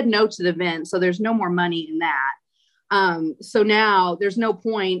 I've said no to the vent, so there's no more money in that. So now there's no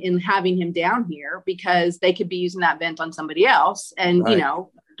point in having him down here because they could be using that vent on somebody else and,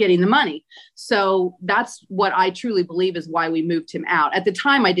 getting the money. So that's what I truly believe is why we moved him out. At the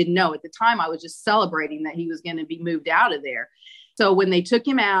time, I didn't know. At the time, I was just celebrating that he was going to be moved out of there. So when they took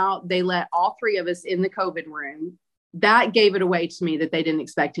him out, they let all three of us in the COVID room. That gave it away to me that they didn't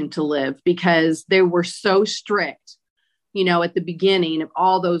expect him to live because they were so strict, at the beginning of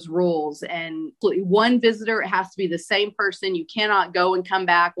all those rules. And one visitor, it has to be the same person. You cannot go and come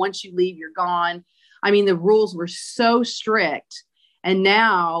back. Once you leave, you're gone. I mean, the rules were so strict. And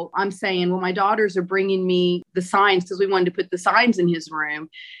now I'm saying, well, my daughters are bringing me the signs because we wanted to put the signs in his room.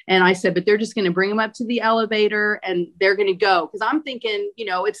 And I said, but they're just going to bring him up to the elevator and they're going to go. Because I'm thinking,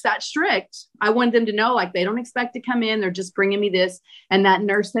 it's that strict. I want them to know, like, they don't expect to come in. They're just bringing me this. And that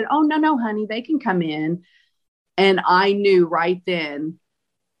nurse said, oh, no, honey, they can come in. And I knew right then,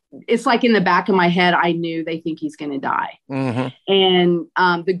 it's like in the back of my head, I knew they think he's going to die. Mm-hmm.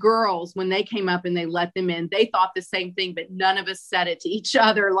 And the girls, when they came up and they let them in, they thought the same thing, but none of us said it to each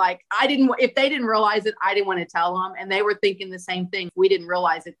other. Like if they didn't realize it, I didn't want to tell them. And they were thinking the same thing. We didn't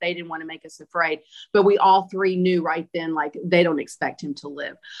realize it. They didn't want to make us afraid, but we all three knew right then, like they don't expect him to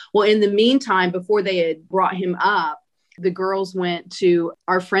live. Well, in the meantime, before they had brought him up, the girls went to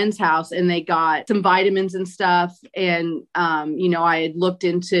our friend's house and they got some vitamins and stuff. And, I had looked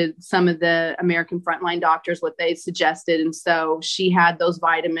into some of the American frontline doctors, what they suggested. And so she had those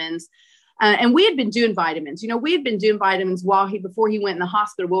vitamins. And we had been doing vitamins. We had been doing vitamins before he went in the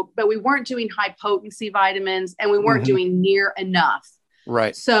hospital, but we weren't doing high potency vitamins and we weren't doing near enough.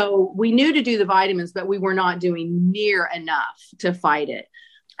 Right. So we knew to do the vitamins, but we were not doing near enough to fight it.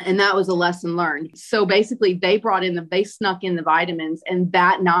 And that was a lesson learned. So basically they snuck in the vitamins. And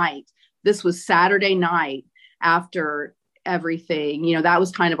that night, this was Saturday night after everything, that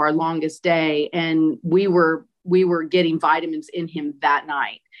was kind of our longest day. And we were getting vitamins in him that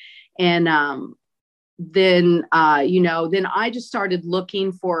night. And then I just started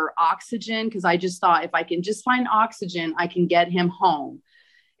looking for oxygen because I just thought if I can just find oxygen, I can get him home.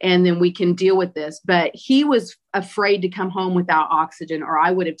 and then we can deal with this. But he was afraid to come home without oxygen, or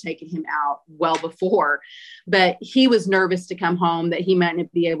I would have taken him out well before. But he was nervous to come home, that he might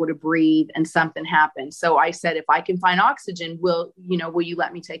not be able to breathe and something happened. So I said, if I can find oxygen, will you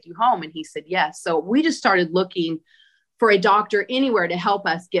let me take you home? And he said, yes. So we just started looking for a doctor anywhere to help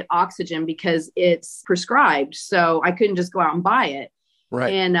us get oxygen, because it's prescribed. So I couldn't just go out and buy it.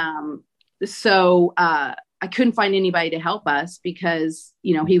 Right. And I couldn't find anybody to help us, because,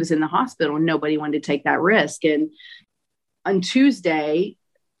 he was in the hospital and nobody wanted to take that risk. And on Tuesday,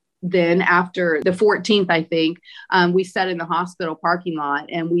 then after the 14th, I think, we sat in the hospital parking lot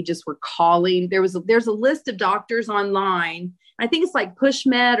and we just were calling. There's a list of doctors online. I think it's like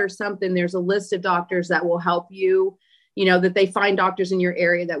PushMed or something. There's a list of doctors that will help you, that they find doctors in your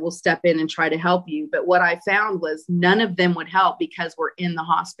area that will step in and try to help you. But what I found was none of them would help, because we're in the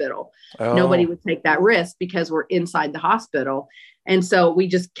hospital. Oh. Nobody would take that risk because we're inside the hospital. And so we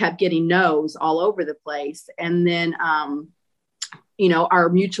just kept getting no's all over the place. And then, our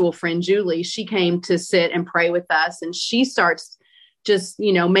mutual friend, Julie, she came to sit and pray with us, and she starts just,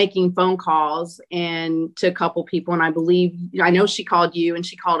 making phone calls and to a couple people. And I know she called you, and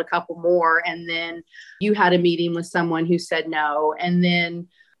she called a couple more. And then you had a meeting with someone who said no. And then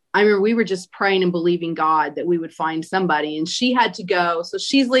I remember we were just praying and believing God that we would find somebody, and she had to go. So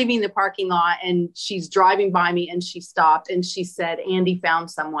she's leaving the parking lot and she's driving by me, and she stopped and she said, Andy found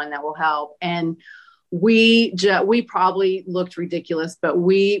someone that will help. And we probably looked ridiculous, but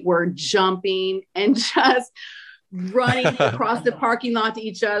we were jumping and just running across the parking lot to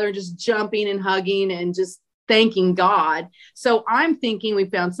each other, just jumping and hugging and just thanking God. So I'm thinking we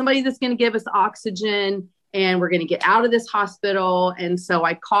found somebody that's going to give us oxygen and we're going to get out of this hospital. And so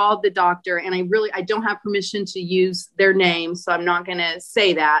I called the doctor, and I don't have permission to use their name, so I'm not going to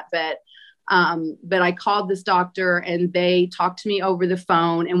say that, but I called this doctor and they talked to me over the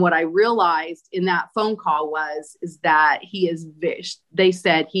phone. And what I realized in that phone call is that they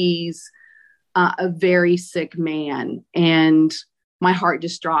said he's a very sick man. And my heart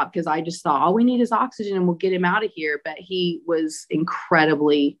just dropped, because I just thought, all we need is oxygen and we'll get him out of here. But he was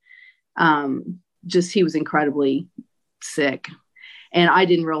incredibly, incredibly sick. And I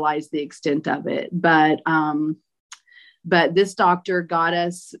didn't realize the extent of it. But this doctor got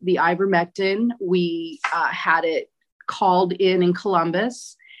us the ivermectin. We had it called in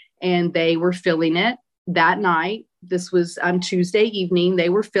Columbus, and they were filling it that night. This was Tuesday evening. They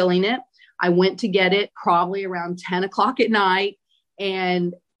were filling it. I went to get it probably around 10 o'clock at night,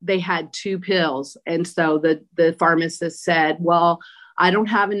 and they had 2 pills. And so the pharmacist said, well, I don't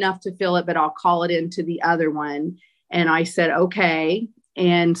have enough to fill it, but I'll call it into the other one. And I said, okay.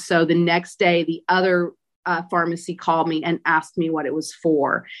 And so the next day, the other pharmacy called me and asked me what it was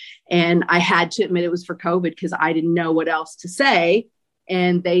for. And I had to admit it was for COVID, because I didn't know what else to say.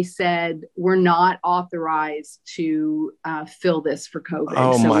 And they said, we're not authorized to fill this for COVID.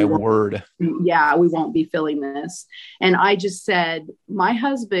 Oh, so my word. Yeah, we won't be filling this. And I just said, my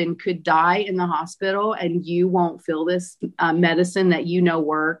husband could die in the hospital and you won't fill this medicine that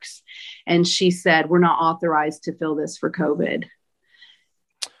works. And she said, we're not authorized to fill this for COVID.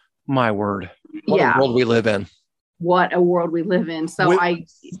 My word. What a world we live in. What a world we live in. So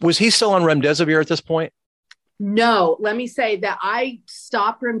was he still on remdesivir at this point? No, let me say that I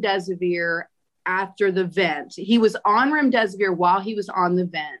stopped remdesivir after the vent. He was on remdesivir while he was on the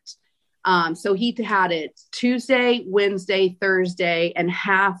vent. So he had it Tuesday, Wednesday, Thursday, and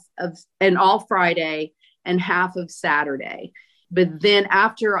all Friday and half of Saturday. But then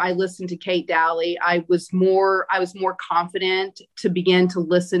after I listened to Kate Dowley, I was more confident to begin to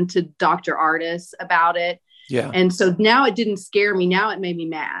listen to Dr. Artis about it. Yeah. And so now it didn't scare me. Now it made me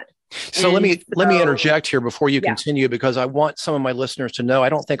mad. So let me interject here before you continue, because I want some of my listeners to know. I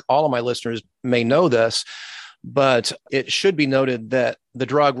don't think all of my listeners may know this, but it should be noted that the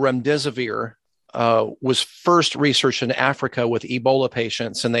drug remdesivir was first researched in Africa with Ebola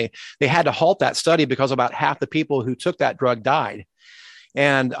patients, and they had to halt that study because about half the people who took that drug died.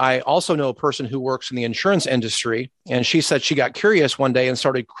 And I also know a person who works in the insurance industry, and she said she got curious one day and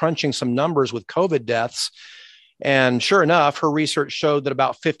started crunching some numbers with COVID deaths. And sure enough, her research showed that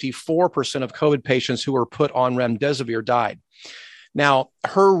about 54% of COVID patients who were put on remdesivir died. Now,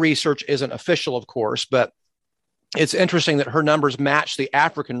 her research isn't official, of course, but it's interesting that her numbers match the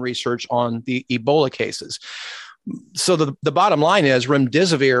African research on the Ebola cases. So the bottom line is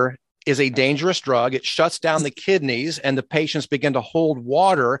remdesivir is a dangerous drug. It shuts down the kidneys and the patients begin to hold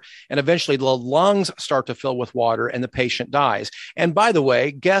water, and eventually the lungs start to fill with water and the patient dies. And by the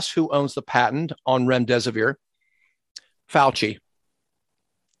way, guess who owns the patent on remdesivir? Fauci.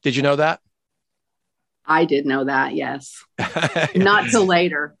 Did you know that? I did know that. Yes. Not till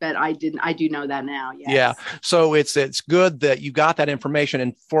later, but I didn't. I do know that now. Yes. Yeah. So it's good that you got that information.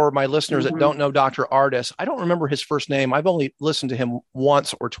 And for my listeners that don't know Dr. Ardis, I don't remember his first name. I've only listened to him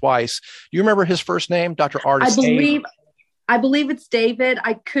once or twice. Do you remember his first name, Dr. Ardis? I believe it's David.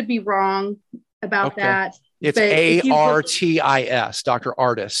 I could be wrong about that. It's Artis, Dr.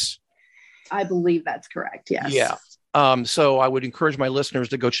 Ardis. I believe that's correct. Yes. Yeah. So I would encourage my listeners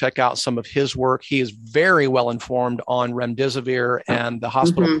to go check out some of his work. He is very well informed on remdesivir and the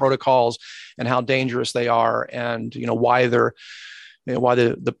hospital protocols and how dangerous they are, and why the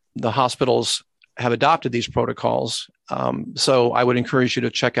hospitals have adopted these protocols. So I would encourage you to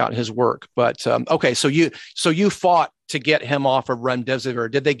check out his work. But okay, so you fought to get him off of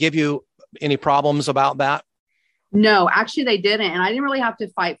remdesivir. Did they give you any problems about that? No, actually they didn't. And I didn't really have to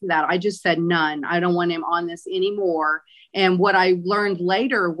fight for that. I just said none. I don't want him on this anymore. And what I learned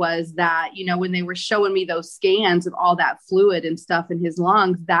later was that, when they were showing me those scans of all that fluid and stuff in his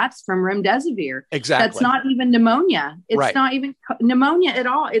lungs, that's from remdesivir. Exactly. That's not even pneumonia. It's right. Not even pneumonia at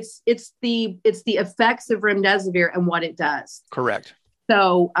all. It's the effects of remdesivir and what it does. Correct.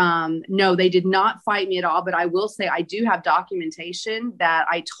 So, no, they did not fight me at all. But I will say I do have documentation that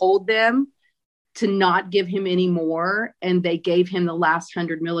I told them to not give him any more. And they gave him the last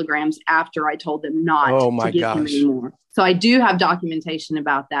 100 milligrams after I told them not to give him any more. So I do have documentation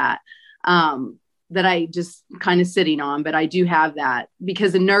about that, that I just kind of sitting on, but I do have that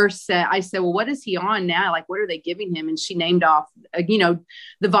because the nurse said, well, what is he on now? Like, what are they giving him? And she named off, the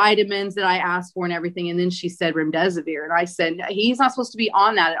vitamins that I asked for and everything. And then she said remdesivir. And I said, he's not supposed to be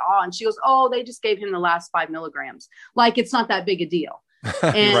on that at all. And she goes, oh, they just gave him the last 5 milligrams. Like, it's not that big a deal.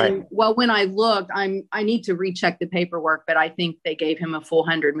 And right. Well, when I looked, I need to recheck the paperwork, but I think they gave him a full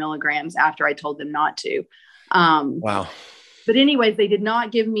 100 milligrams after I told them not to. Wow. But anyways, they did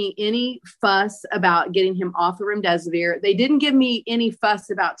not give me any fuss about getting him off of remdesivir. They didn't give me any fuss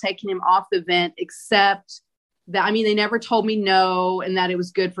about taking him off the vent, except that, they never told me no, and that it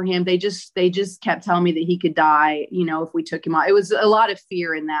was good for him. They just kept telling me that he could die, if we took him off. It was a lot of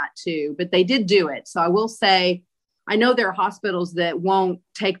fear in that too, but they did do it. So I will say, I know there are hospitals that won't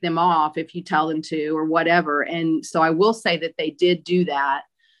take them off if you tell them to or whatever. And so I will say that they did do that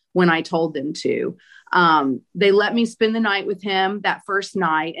when I told them to. They let me spend the night with him that first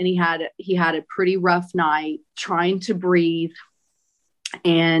night, and he had a pretty rough night trying to breathe.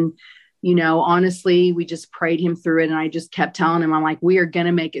 And, honestly, we just prayed him through it. And I just kept telling him, I'm like, we are going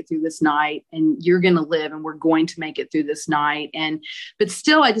to make it through this night, and you're going to live, and we're going to make it through this night. But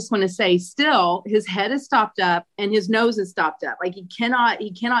still, I just want to say, his head is stopped up and his nose is stopped up. Like he cannot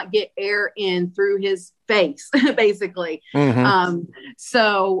get air in through his face, basically.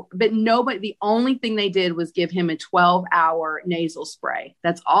 Mm-hmm. But nobody, the only thing they did was give him a 12-hour nasal spray.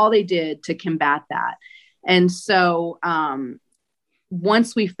 That's all they did to combat that. And so,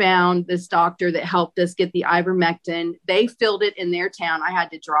 once we found this doctor that helped us get the ivermectin, they filled it in their town. I had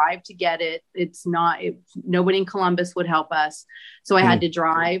to drive to get it. Nobody in Columbus would help us. So I had to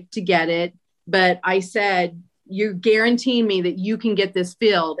drive to get it. But I said, you're guaranteeing me that you can get this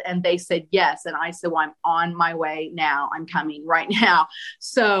filled. And they said, yes. And I said, well, I'm on my way now. I'm coming right now.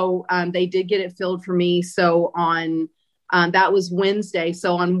 So they did get it filled for me. So that was Wednesday.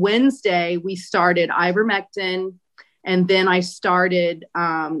 So on Wednesday, we started ivermectin. And then I started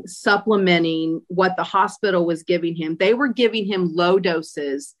supplementing what the hospital was giving him. They were giving him low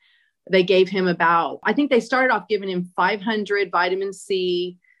doses. They gave him I think they started off giving him 500 vitamin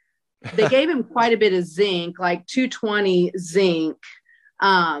C. They gave him quite a bit of zinc, like 220 zinc,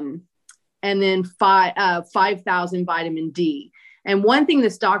 and then 5,000 vitamin D. And one thing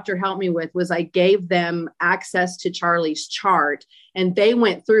this doctor helped me with was I gave them access to Charlie's chart, and they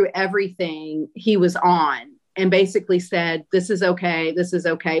went through everything he was on and basically said, this is okay,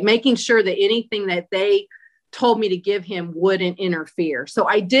 making sure that anything that they told me to give him wouldn't interfere. So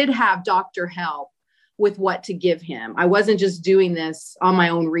I did have doctor help with what to give him. I wasn't just doing this on my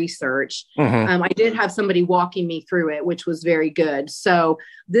own research. I did have somebody walking me through it, which was very good. So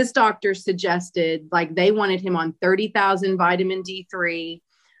this doctor suggested, like, they wanted him on 30,000 vitamin D3.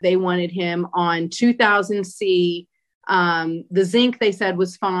 They wanted him on 2,000 C. The zinc, they said,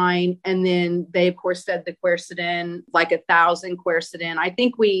 was fine. And then they, of course, said the quercetin, like 1,000 quercetin. I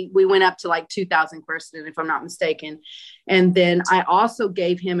think we went up to like 2,000 quercetin, if I'm not mistaken. And then I also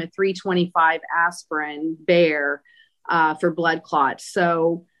gave him a 325 aspirin bear for blood clots.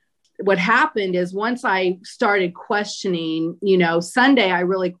 So what happened is, once I started questioning, Sunday, I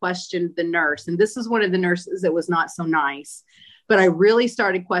really questioned the nurse. And this is one of the nurses that was not so nice. But I really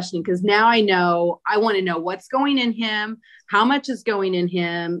started questioning, because now I want to know what's going in him, how much is going in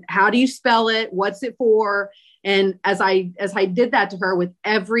him, how do you spell it, what's it for? And as I did that to her with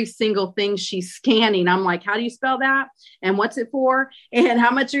every single thing she's scanning, I'm like, how do you spell that? And what's it for? And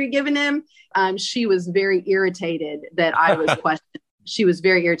how much are you giving him? She was very irritated that I was questioning. She was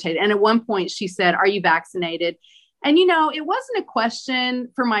very irritated. And at one point she said, are you vaccinated? And, it wasn't a question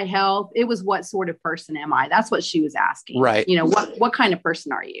for my health. It was, what sort of person am I? That's what she was asking. Right. What kind of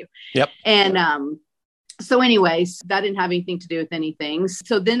person are you? Yep. And, so anyways, that didn't have anything to do with anything.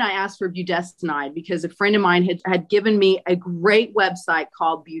 So then I asked for budesonide, because a friend of mine had given me a great website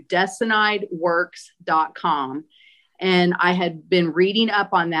called budesonideworks.com. And I had been reading up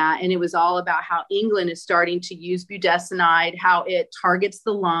on that. And it was all about how England is starting to use budesonide, how it targets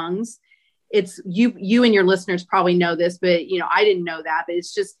the lungs. It's you and your listeners probably know this, but I didn't know that. But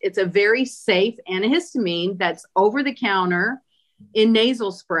it's a very safe antihistamine that's over the counter in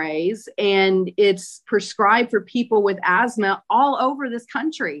nasal sprays, and it's prescribed for people with asthma all over this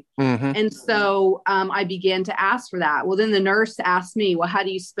country. Mm-hmm. And so I began to ask for that. Well, then the nurse asked me, well, how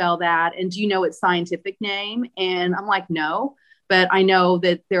do you spell that? And do you know its scientific name? And I'm like, no, but I know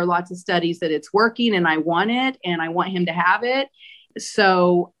that there are lots of studies that it's working, and I want it, and I want him to have it.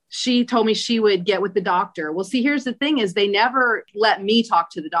 So she told me she would get with the doctor. Well, see, here's the thing is, they never let me talk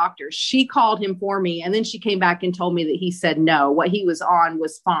to the doctor. She called him for me. And then she came back and told me that he said no, what he was on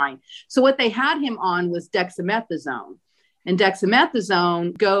was fine. So what they had him on was dexamethasone, and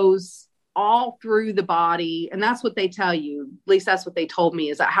dexamethasone goes all through the body. And that's what they tell you. At least that's what they told me,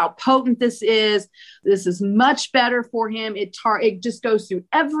 is that how potent this is. This is much better for him. It just goes through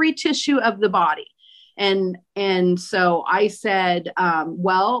every tissue of the body. And so I said,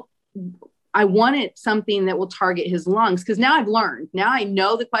 well, I wanted something that will target his lungs, because now I've learned. Now I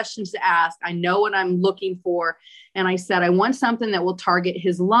know the questions to ask. I know what I'm looking for. And I said, I want something that will target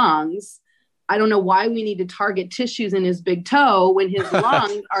his lungs. I don't know why we need to target tissues in his big toe when his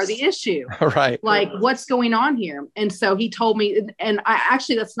lungs are the issue. Right. Like, what's going on here? And so he told me, and I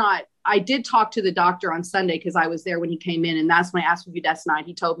did talk to the doctor on Sunday, because I was there when he came in, and that's when I asked for budesonide.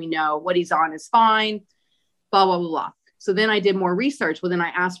 He told me, no, what he's on is fine, blah, blah, blah, blah. So then I did more research. Well, then I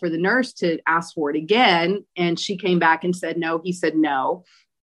asked for the nurse to ask for it again. And she came back and said, no. He said, no.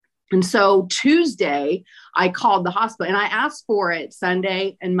 And so Tuesday I called the hospital, and I asked for it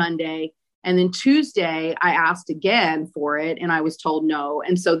Sunday and Monday. And then Tuesday I asked again for it, and I was told no.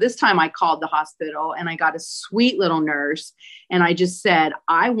 And so this time I called the hospital, and I got a sweet little nurse. And I just said,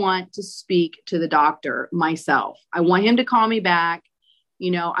 I want to speak to the doctor myself. I want him to call me back.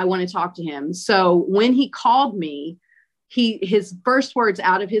 I want to talk to him. So when he called me, his first words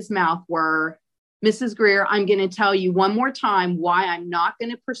out of his mouth were, Mrs. Greer, I'm going to tell you one more time why I'm not going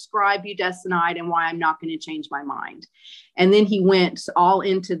to prescribe budesonide and why I'm not going to change my mind. And then he went all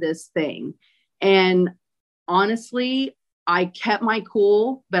into this thing. And honestly, I kept my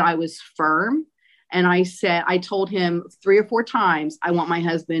cool, but I was firm. And I told him 3 or 4 times, I want my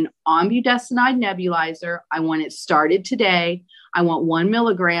husband on budesonide nebulizer. I want it started today. I want 1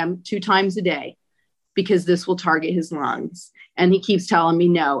 milligram 2 times a day, because this will target his lungs. And he keeps telling me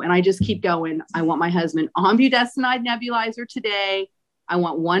no. And I just keep going. I want my husband on budesonide nebulizer today. I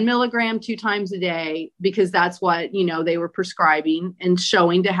want 1 milligram 2 times a day, because that's what, they were prescribing and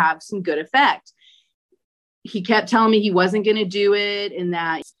showing to have some good effect. He kept telling me he wasn't going to do it, and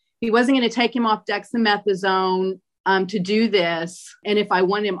that he wasn't going to take him off dexamethasone to do this. And if I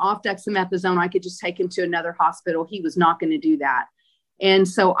wanted him off dexamethasone, I could just take him to another hospital. He was not going to do that. And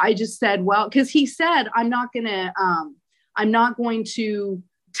so I just said, well, because he said, I'm not going to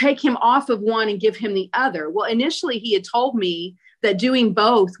take him off of one and give him the other. Well, initially he had told me that doing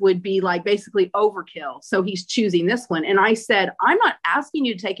both would be like basically overkill. So he's choosing this one. And I said, I'm not asking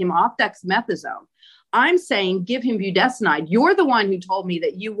you to take him off dexamethasone. I'm saying give him budesonide. You're the one who told me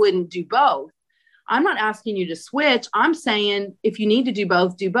that you wouldn't do both. I'm not asking you to switch. I'm saying if you need to do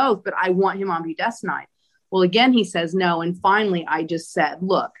both, but I want him on budesonide. Well, again, he says no. And finally, I just said,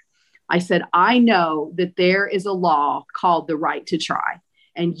 look, I said, I know that there is a law called the right to try.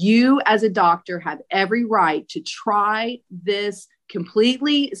 And you as a doctor have every right to try this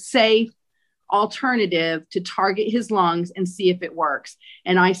completely safe alternative to target his lungs and see if it works.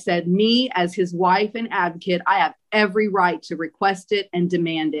 And I said, me as his wife and advocate, I have every right to request it and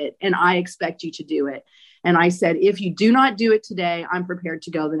demand it. And I expect you to do it. And I said, if you do not do it today, I'm prepared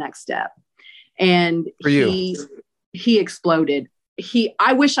to go the next step. And he exploded.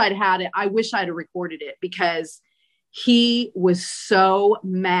 I wish I'd had it. I wish I'd have recorded it, because he was so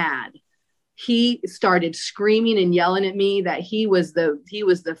mad. He started screaming and yelling at me that he was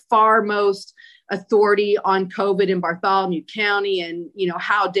the far most authority on COVID in Bartholomew County. And,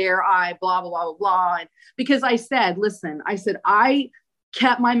 how dare I, blah, blah, blah, blah, blah. And because I said, listen, I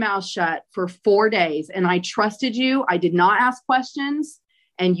kept my mouth shut for 4 days and I trusted you. I did not ask questions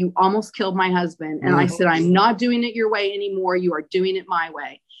and you almost killed my husband. And I said, I'm not doing it your way anymore. You are doing it my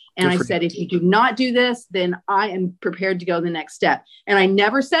way. And I said, if you do not do this, then I am prepared to go the next step. And I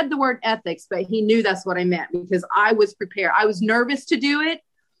never said the word ethics, but he knew that's what I meant because I was prepared. I was nervous to do it,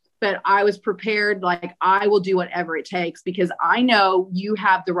 but I was prepared. Like, I will do whatever it takes because I know you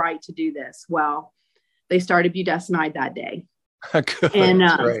have the right to do this. Well, they started budesonide that day. Good. And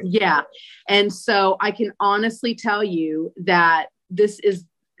yeah. And so I can honestly tell you that this is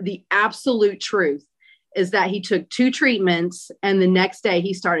the absolute truth. Is that he took 2 treatments and the next day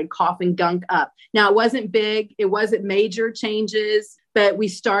he started coughing gunk up. Now, it wasn't big, it wasn't major changes, but we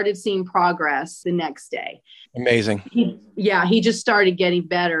started seeing progress the next day. Amazing. He just started getting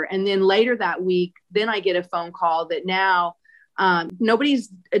better. And then later that week, then I get a phone call that now nobody's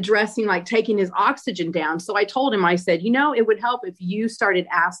addressing like taking his oxygen down. So I told him, I said, it would help if you started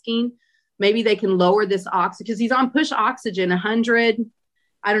asking, maybe they can lower this oxygen because he's on push oxygen 100.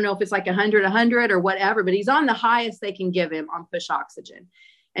 I don't know if it's like 100 or whatever, but he's on the highest they can give him on push oxygen.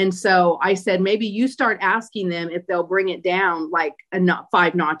 And so I said, maybe you start asking them if they'll bring it down like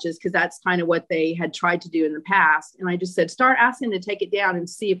 5 notches, because that's kind of what they had tried to do in the past. And I just said, start asking to take it down and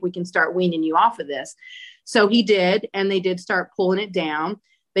see if we can start weaning you off of this. So he did, and they did start pulling it down.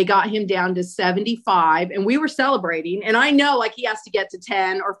 They got him down to 75 and we were celebrating. And I know like he has to get to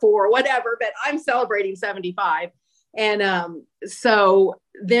 10 or 4 or whatever, but I'm celebrating 75. And so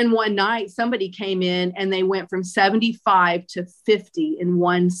then one night somebody came in and they went from 75 to 50 in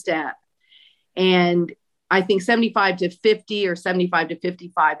one step. And I think 75 to 50 or 75 to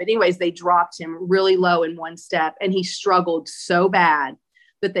 55. But anyways, they dropped him really low in one step and he struggled so bad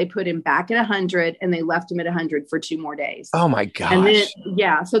that they put him back at 100 and they left him at 100 for 2 more days. Oh my gosh. And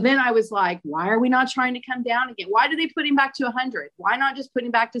then, so then I was like, why are we not trying to come down again? Why did they put him back to 100? Why not just put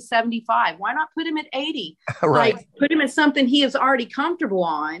him back to 75? Why not put him at 80? Right. Like put him at something he is already comfortable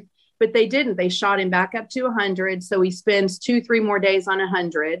on, but they didn't. They shot him back up to 100. So he spends 2-3 more days on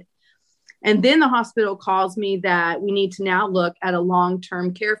 100. And then the hospital calls me that we need to now look at a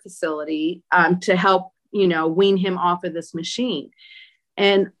long-term care facility to help, wean him off of this machine.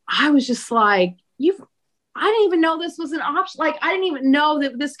 And I was just like, I didn't even know this was an option. Like, I didn't even know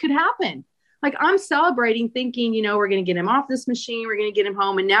that this could happen. Like, I'm celebrating thinking, we're going to get him off this machine. We're going to get him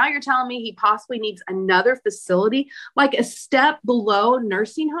home. And now you're telling me he possibly needs another facility, like a step below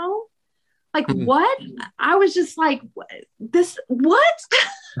nursing home. Like what? I was just like, what?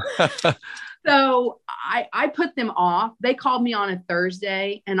 So I put them off. They called me on a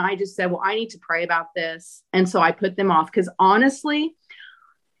Thursday and I just said, well, I need to pray about this. And so I put them off because honestly,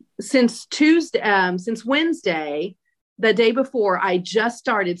 since Wednesday, the day before, I just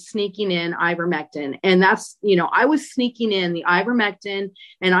started sneaking in ivermectin. And that's, I was sneaking in the ivermectin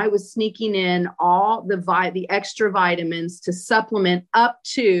and I was sneaking in all the extra vitamins to supplement up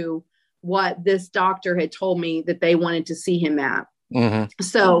to what this doctor had told me that they wanted to see him at. Mm-hmm.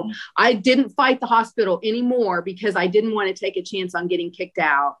 So I didn't fight the hospital anymore because I didn't want to take a chance on getting kicked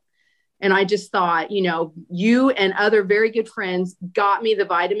out. And I just thought, you and other very good friends got me the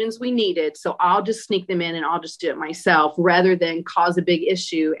vitamins we needed. So I'll just sneak them in and I'll just do it myself rather than cause a big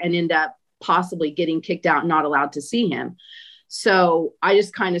issue and end up possibly getting kicked out and not allowed to see him. So I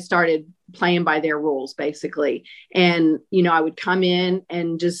just kind of started playing by their rules, basically. And, I would come in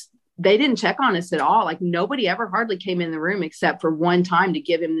and they didn't check on us at all. Like nobody ever hardly came in the room except for one time to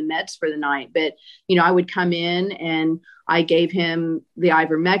give him the meds for the night. But, I would come in and I gave him the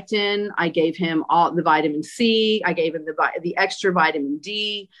ivermectin. I gave him all the vitamin C. I gave him the extra vitamin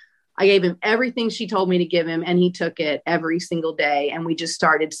D. I gave him everything she told me to give him. And he took it every single day. And we just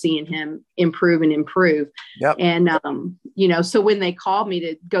started seeing him improve and improve. Yep. And, so when they called me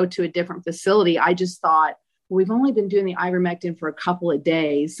to go to a different facility, I just thought, we've only been doing the ivermectin for a couple of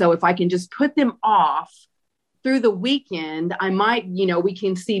days. So if I can just put them off through the weekend, I might, we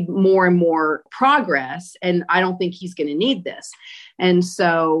can see more and more progress. And I don't think he's going to need this. And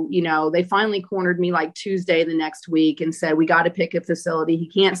so, they finally cornered me like Tuesday the next week and said, we got to pick a facility. He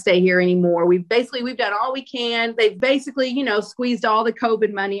can't stay here anymore. We've done all we can. They've basically, squeezed all the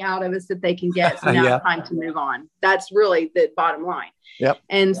COVID money out of us that they can get. So now it's time to move on. That's really the bottom line. Yep.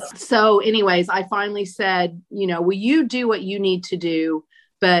 And so anyways, I finally said, will you do what you need to do?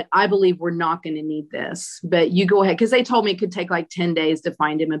 But I believe we're not going to need this, but you go ahead. Cause they told me it could take like 10 days to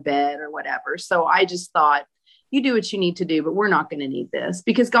find him a bed or whatever. So I just thought, you do what you need to do, but we're not going to need this,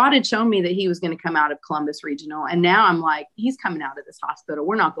 because God had shown me that he was going to come out of Columbus Regional. And now I'm like, he's coming out of this hospital.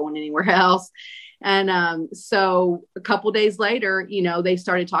 We're not going anywhere else. And so a couple of days later, they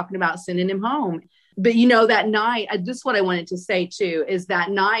started talking about sending him home. But, that night, this is what I wanted to say, too, is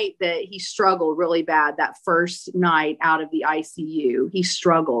that night that he struggled really bad, that first night out of the ICU, he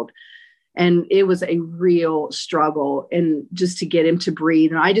struggled. And it was a real struggle, and just to get him to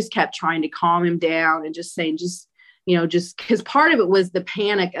breathe. And I just kept trying to calm him down and just saying, just because part of it was the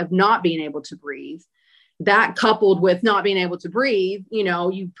panic of not being able to breathe. That coupled with not being able to breathe,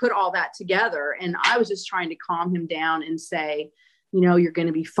 you put all that together. And I was just trying to calm him down and say, you're going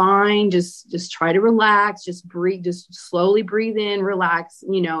to be fine. Just try to relax, just breathe, just slowly breathe in, relax,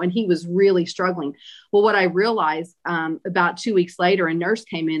 and he was really struggling. Well, what I realized about 2 weeks later, a nurse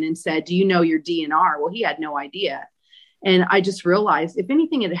came in and said, do you know your DNR? Well, he had no idea. And I just realized if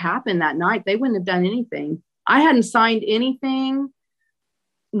anything had happened that night, they wouldn't have done anything. I hadn't signed anything.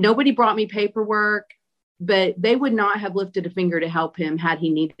 Nobody brought me paperwork, but they would not have lifted a finger to help him had he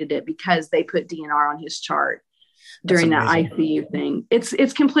needed it, because they put DNR on his chart during that ICU thing.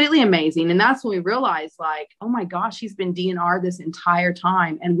 It's completely amazing. And that's when we realized, like, oh my gosh, he's been DNR this entire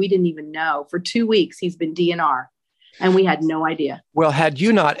time. And we didn't even know. For 2 weeks, he's been DNR. And we had no idea. Well, had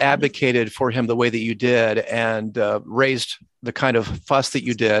you not advocated for him the way that you did, and raised the kind of fuss that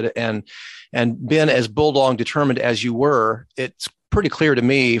you did, and been as bulldog determined as you were, it's pretty clear to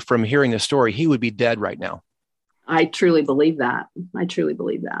me from hearing the story, he would be dead right now. I truly believe that.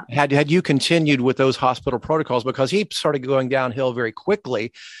 Had you continued with those hospital protocols, because he started going downhill very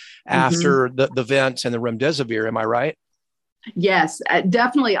quickly after the vents and the remdesivir. Am I right? Yes,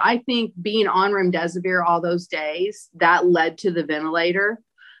 definitely. I think being on remdesivir all those days, that led to the ventilator.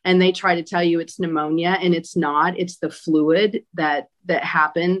 And they try to tell you it's pneumonia, and it's not. It's the fluid that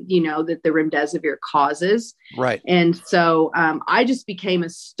happened, that the remdesivir causes. Right. And so I just became a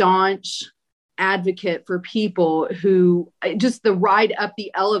staunch advocate for people who, just the ride up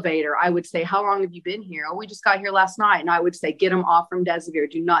the elevator, I would say, how long have you been here? Oh, we just got here last night. And I would say, get them off remdesivir.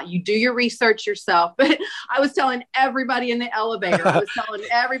 You do your research yourself. But I was telling everybody in the elevator, I was telling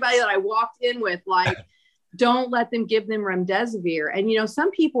everybody that I walked in with, like, don't let them give them remdesivir. And, some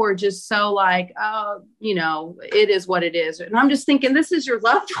people are just so like, oh, it is what it is. And I'm just thinking, this is your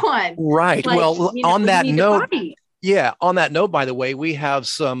loved one. Right. Like, well, on that note, yeah. On that note, by the way, we have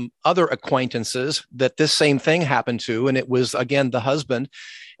some other acquaintances that this same thing happened to. And it was, again, the husband.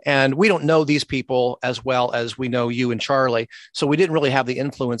 And we don't know these people as well as we know you and Charlie. So we didn't really have the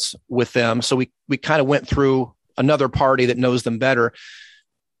influence with them. So we kind of went through another party that knows them better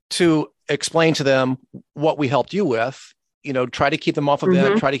to explain to them what we helped you with. Try to keep them off of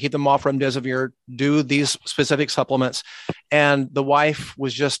it, try to keep them off remdesivir, do these specific supplements. And the wife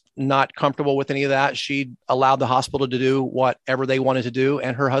was just not comfortable with any of that. She allowed the hospital to do whatever they wanted to do,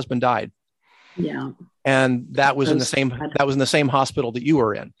 and her husband died. Yeah. And that was in the same hospital that you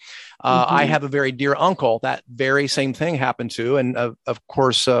were in. I have a very dear uncle that very same thing happened to. And of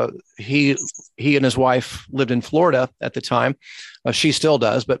course, he and his wife lived in Florida at the time. She still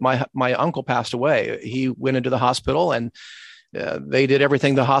does, but my uncle passed away. He went into the hospital, and they did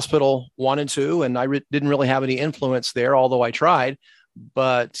everything the hospital wanted to. And I didn't really have any influence there, although I tried,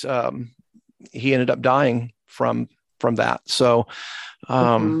 but he ended up dying from that. So,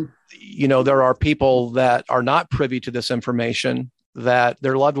 there are people that are not privy to this information, that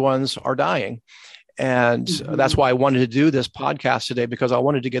their loved ones are dying. And that's why I wanted to do this podcast today, because I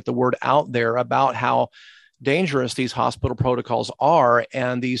wanted to get the word out there about how dangerous these hospital protocols are.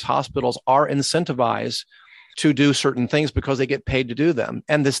 And these hospitals are incentivized to do certain things because they get paid to do them.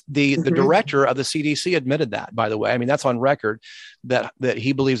 And the director of the CDC admitted that, by the way. I mean, that's on record, that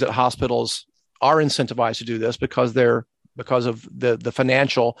he believes that hospitals are incentivized to do this because of the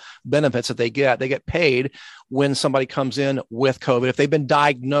financial benefits that they get. They get paid when somebody comes in with COVID. If they've been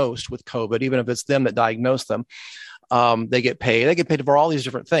diagnosed with COVID, even if it's them that diagnosed them, they get paid. They get paid for all these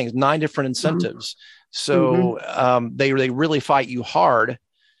different things, 9 different incentives. So they really fight you hard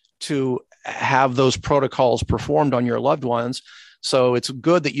to have those protocols performed on your loved ones. So it's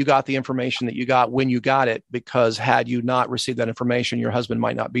good that you got the information that you got when you got it, because had you not received that information, your husband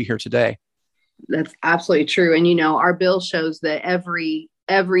might not be here today. That's absolutely true. And, our bill shows that every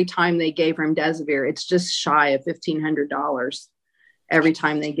time they gave remdesivir, it's just shy of $1,500 every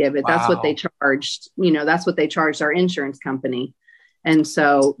time they give it. Wow. That's what they charged. That's what they charged our insurance company. And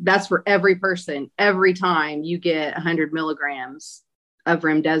so that's for every person. Every time you get 100 milligrams of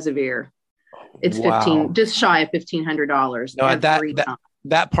remdesivir, it's just shy of $1,500. No,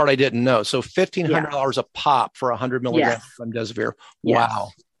 that part I didn't know. So $1,500 a pop for 100 milligrams of remdesivir. Wow.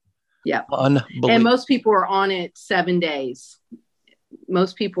 Yeah. Unbelievable. And most people are on it 7 days.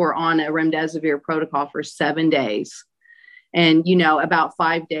 Most people are on a remdesivir protocol for 7 days. And, about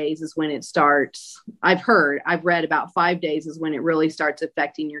 5 days is when it starts. I've read about 5 days is when it really starts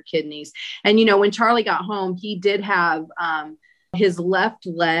affecting your kidneys. And, when Charlie got home, he did have his left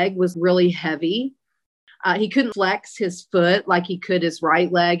leg was really heavy. He couldn't flex his foot like he could his right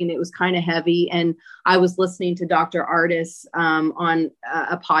leg, and it was kind of heavy. And I was listening to Dr. Artis on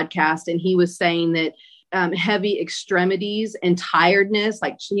a podcast, and he was saying that heavy extremities and tiredness,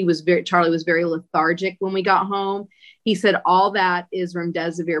 like Charlie was very lethargic when we got home. He said all that is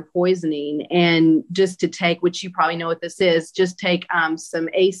remdesivir poisoning, and just to take, which you probably know what this is, just take some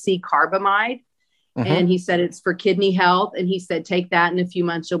AC carbamide. Mm-hmm. And he said it's for kidney health. And he said, take that in a few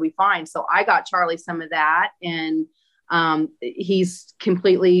months, you'll be fine. So I got Charlie some of that, and he's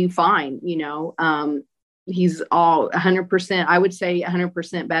completely fine. He's all 100%, I would say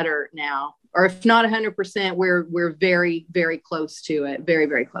 100% better now, or if not 100%, we're very, very close to it. Very,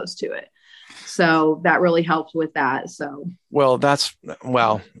 very close to it. So that really helped with that. So, well,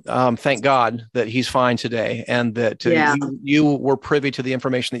 thank God that he's fine today, and that you were privy to the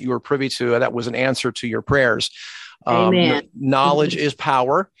information that you were privy to. That was an answer to your prayers. Amen. Knowledge is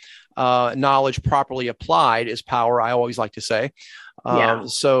power. Knowledge properly applied is power, I always like to say.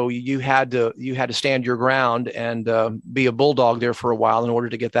 So you had to stand your ground and be a bulldog there for a while in order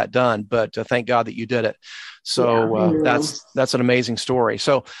to get that done. But thank God that you did it. So that's an amazing story.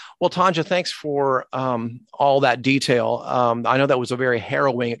 So, well, Tonja, thanks for all that detail. I know that was a very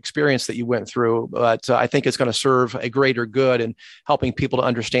harrowing experience that you went through, but I think it's going to serve a greater good in helping people to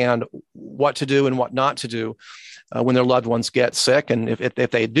understand what to do and what not to do when their loved ones get sick, and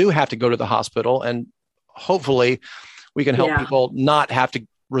if they do have to go to the hospital. And hopefully we can help people not have to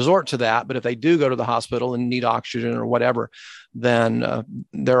resort to that. But if they do go to the hospital and need oxygen or whatever, then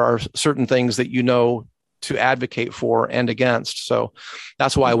there are certain things that to advocate for and against. So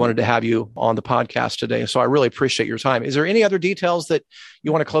that's why I wanted to have you on the podcast today. So I really appreciate your time. Is there any other details that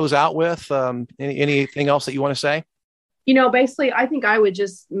you want to close out with? Anything else that you want to say? Basically, I think I would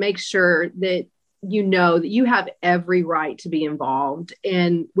just make sure that that you have every right to be involved.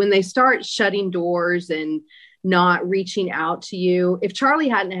 And when they start shutting doors and not reaching out to you, if Charlie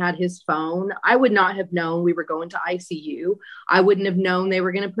hadn't had his phone, I would not have known we were going to ICU. I wouldn't have known they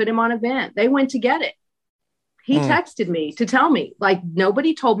were going to put him on a vent. They went to get it. He texted me to tell me, like,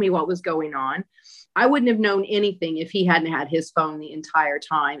 nobody told me what was going on. I wouldn't have known anything if he hadn't had his phone the entire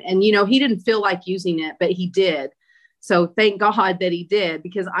time. And, he didn't feel like using it, but he did. So thank God that he did,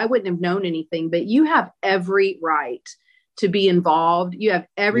 because I wouldn't have known anything. But you have every right to be involved. You have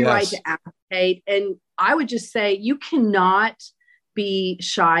every right to advocate. And I would just say you cannot be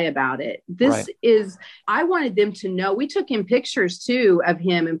shy about it. I wanted them to know. We took in pictures too of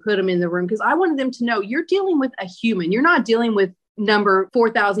him and put him in the room, because I wanted them to know you're dealing with a human. You're not dealing with number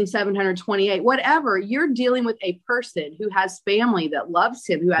 4,728, whatever. You're dealing with a person who has family that loves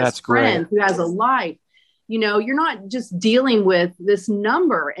him, who has friends, who has a life. You're not just dealing with this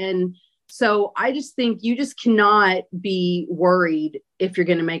number. And so I just think you just cannot be worried if you're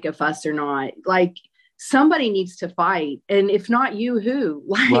going to make a fuss or not. Like, somebody needs to fight. And if not you, who?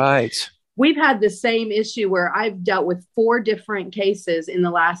 Right. We've had the same issue where I've dealt with 4 different cases in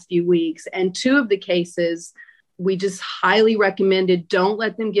the last few weeks. And 2 of the cases, we just highly recommended, don't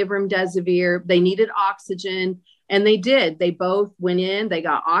let them give remdesivir. They needed oxygen. And they did. They both went in, they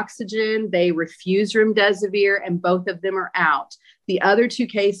got oxygen, they refused remdesivir, and both of them are out. The other 2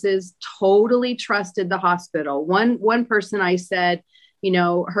 cases totally trusted the hospital. One person, I said,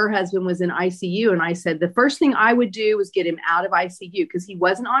 her husband was in ICU. And I said, the first thing I would do was get him out of ICU, because he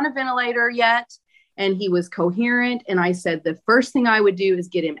wasn't on a ventilator yet and he was coherent. And I said, the first thing I would do is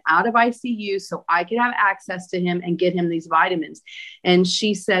get him out of ICU so I could have access to him and get him these vitamins. And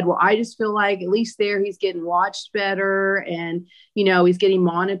she said, well, I just feel like at least there he's getting watched better. And, he's getting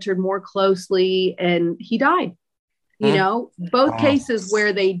monitored more closely, and he died. Both cases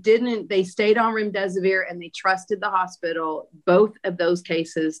where they stayed on remdesivir and they trusted the hospital, both of those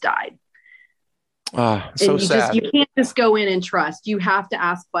cases died. So sad. You can't just go in and trust. You have to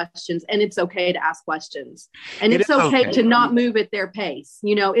ask questions, and it's okay to ask questions. And it's okay to not move at their pace.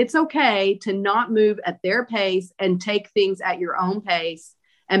 It's okay to not move at their pace and take things at your own pace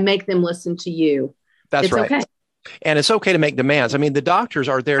and make them listen to you. That's right. Okay. And it's okay to make demands. I mean, the doctors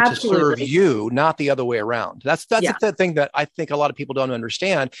are there to serve you, not the other way around. That's the thing that I think a lot of people don't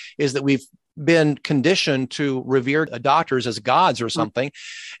understand, is that we've been conditioned to revere doctors as gods or something,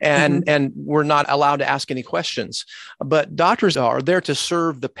 and we're not allowed to ask any questions. But doctors are there to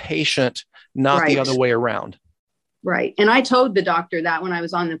serve the patient, not the other way around. Right. And I told the doctor that when I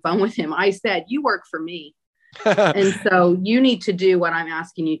was on the phone with him, I said, you work for me. And so you need to do what I'm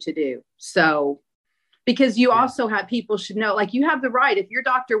asking you to do. So, because you also have, people should know, like, you have the right, if your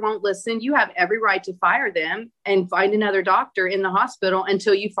doctor won't listen, you have every right to fire them and find another doctor in the hospital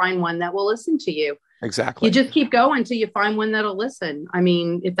until you find one that will listen to you. Exactly. You just keep going until you find one that'll listen. I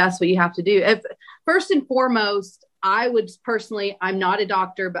mean, if that's what you have to do. If, first and foremost, I would personally, I'm not a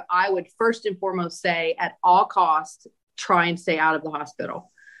doctor, but I would first and foremost say, at all costs, try and stay out of the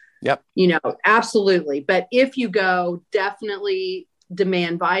hospital. Yep. You know, absolutely. But if you go, definitely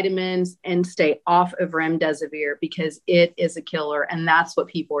demand vitamins and stay off of remdesivir, because it is a killer. And that's what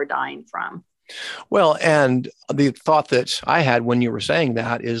people are dying from. Well, and the thought that I had when you were saying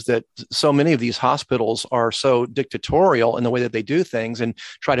that is that so many of these hospitals are so dictatorial in the way that they do things and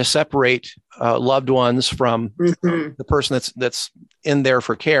try to separate loved ones from the person that's in there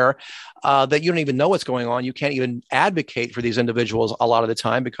for care, that you don't even know what's going on. You can't even advocate for these individuals a lot of the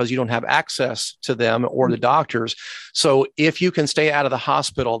time because you don't have access to them or the doctors. So if you can stay out of the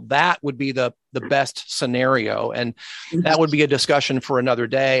hospital, that would be the best scenario. And that would be a discussion for another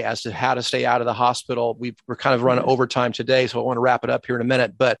day as to how to stay out of the hospital. We're kind of running overtime today, so I want to wrap it up here in a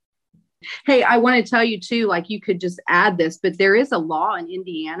minute. But hey, I want to tell you too, like, you could just add this, but there is a law in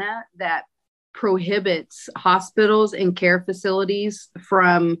Indiana that prohibits hospitals and care facilities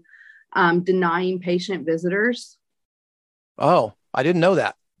from denying patient visitors. Oh, I didn't know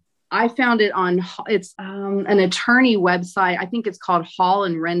that. I found it on, it's an attorney website. I think it's called Hall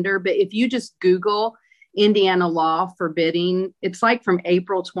and Render. But if you just Google Indiana law forbidding, it's like from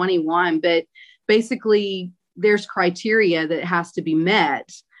April 21. But basically, there's criteria that has to be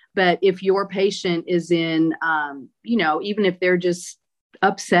met. But if your patient is in, you know, even if they're just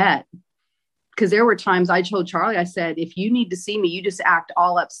upset, because there were times I told Charlie, I said, if you need to see me, you just act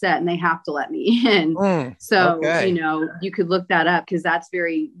all upset and they have to let me in. You know, you could look that up, because that's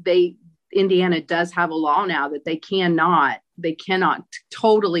Indiana does have a law now that they cannot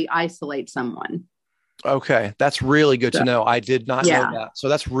totally isolate someone. Okay. That's really good to know. I did not know that. So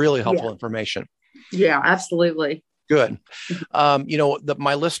that's really helpful information. Yeah, absolutely. Good. You know,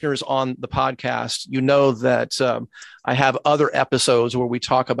 my listeners on the podcast, you know that I have other episodes where we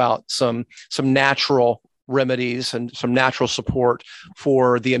talk about some natural remedies and some natural support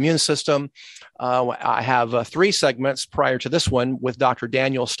for the immune system. I have 3 segments prior to this one with Dr.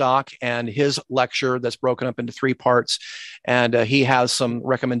 Daniel Stock and his lecture that's broken up into 3 parts. And he has some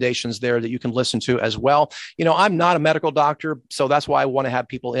recommendations there that you can listen to as well. You know, I'm not a medical doctor, so that's why I want to have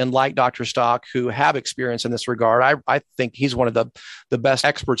people in like Dr. Stock who have experience in this regard. I think he's one of the best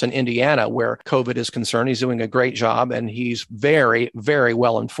experts in Indiana where COVID is concerned. He's doing a great job, and he's very, very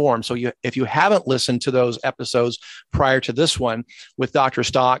well informed. So if you haven't listened to those episodes prior to this one with Dr.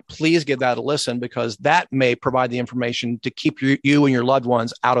 Stock, please give that a listen, because that may provide the information to keep you and your loved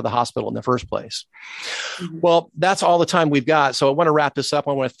ones out of the hospital in the first place. Well, that's all the time we've got. So I want to wrap this up.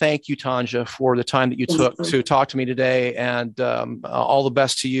 I want to thank you, Tonja, for the time that you took to talk to me today, and all the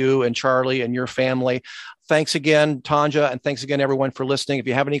best to you and Charlie and your family. Thanks again, Tonja, and thanks again, everyone, for listening. If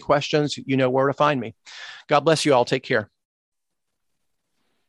you have any questions, you know where to find me. God bless you all. Take care.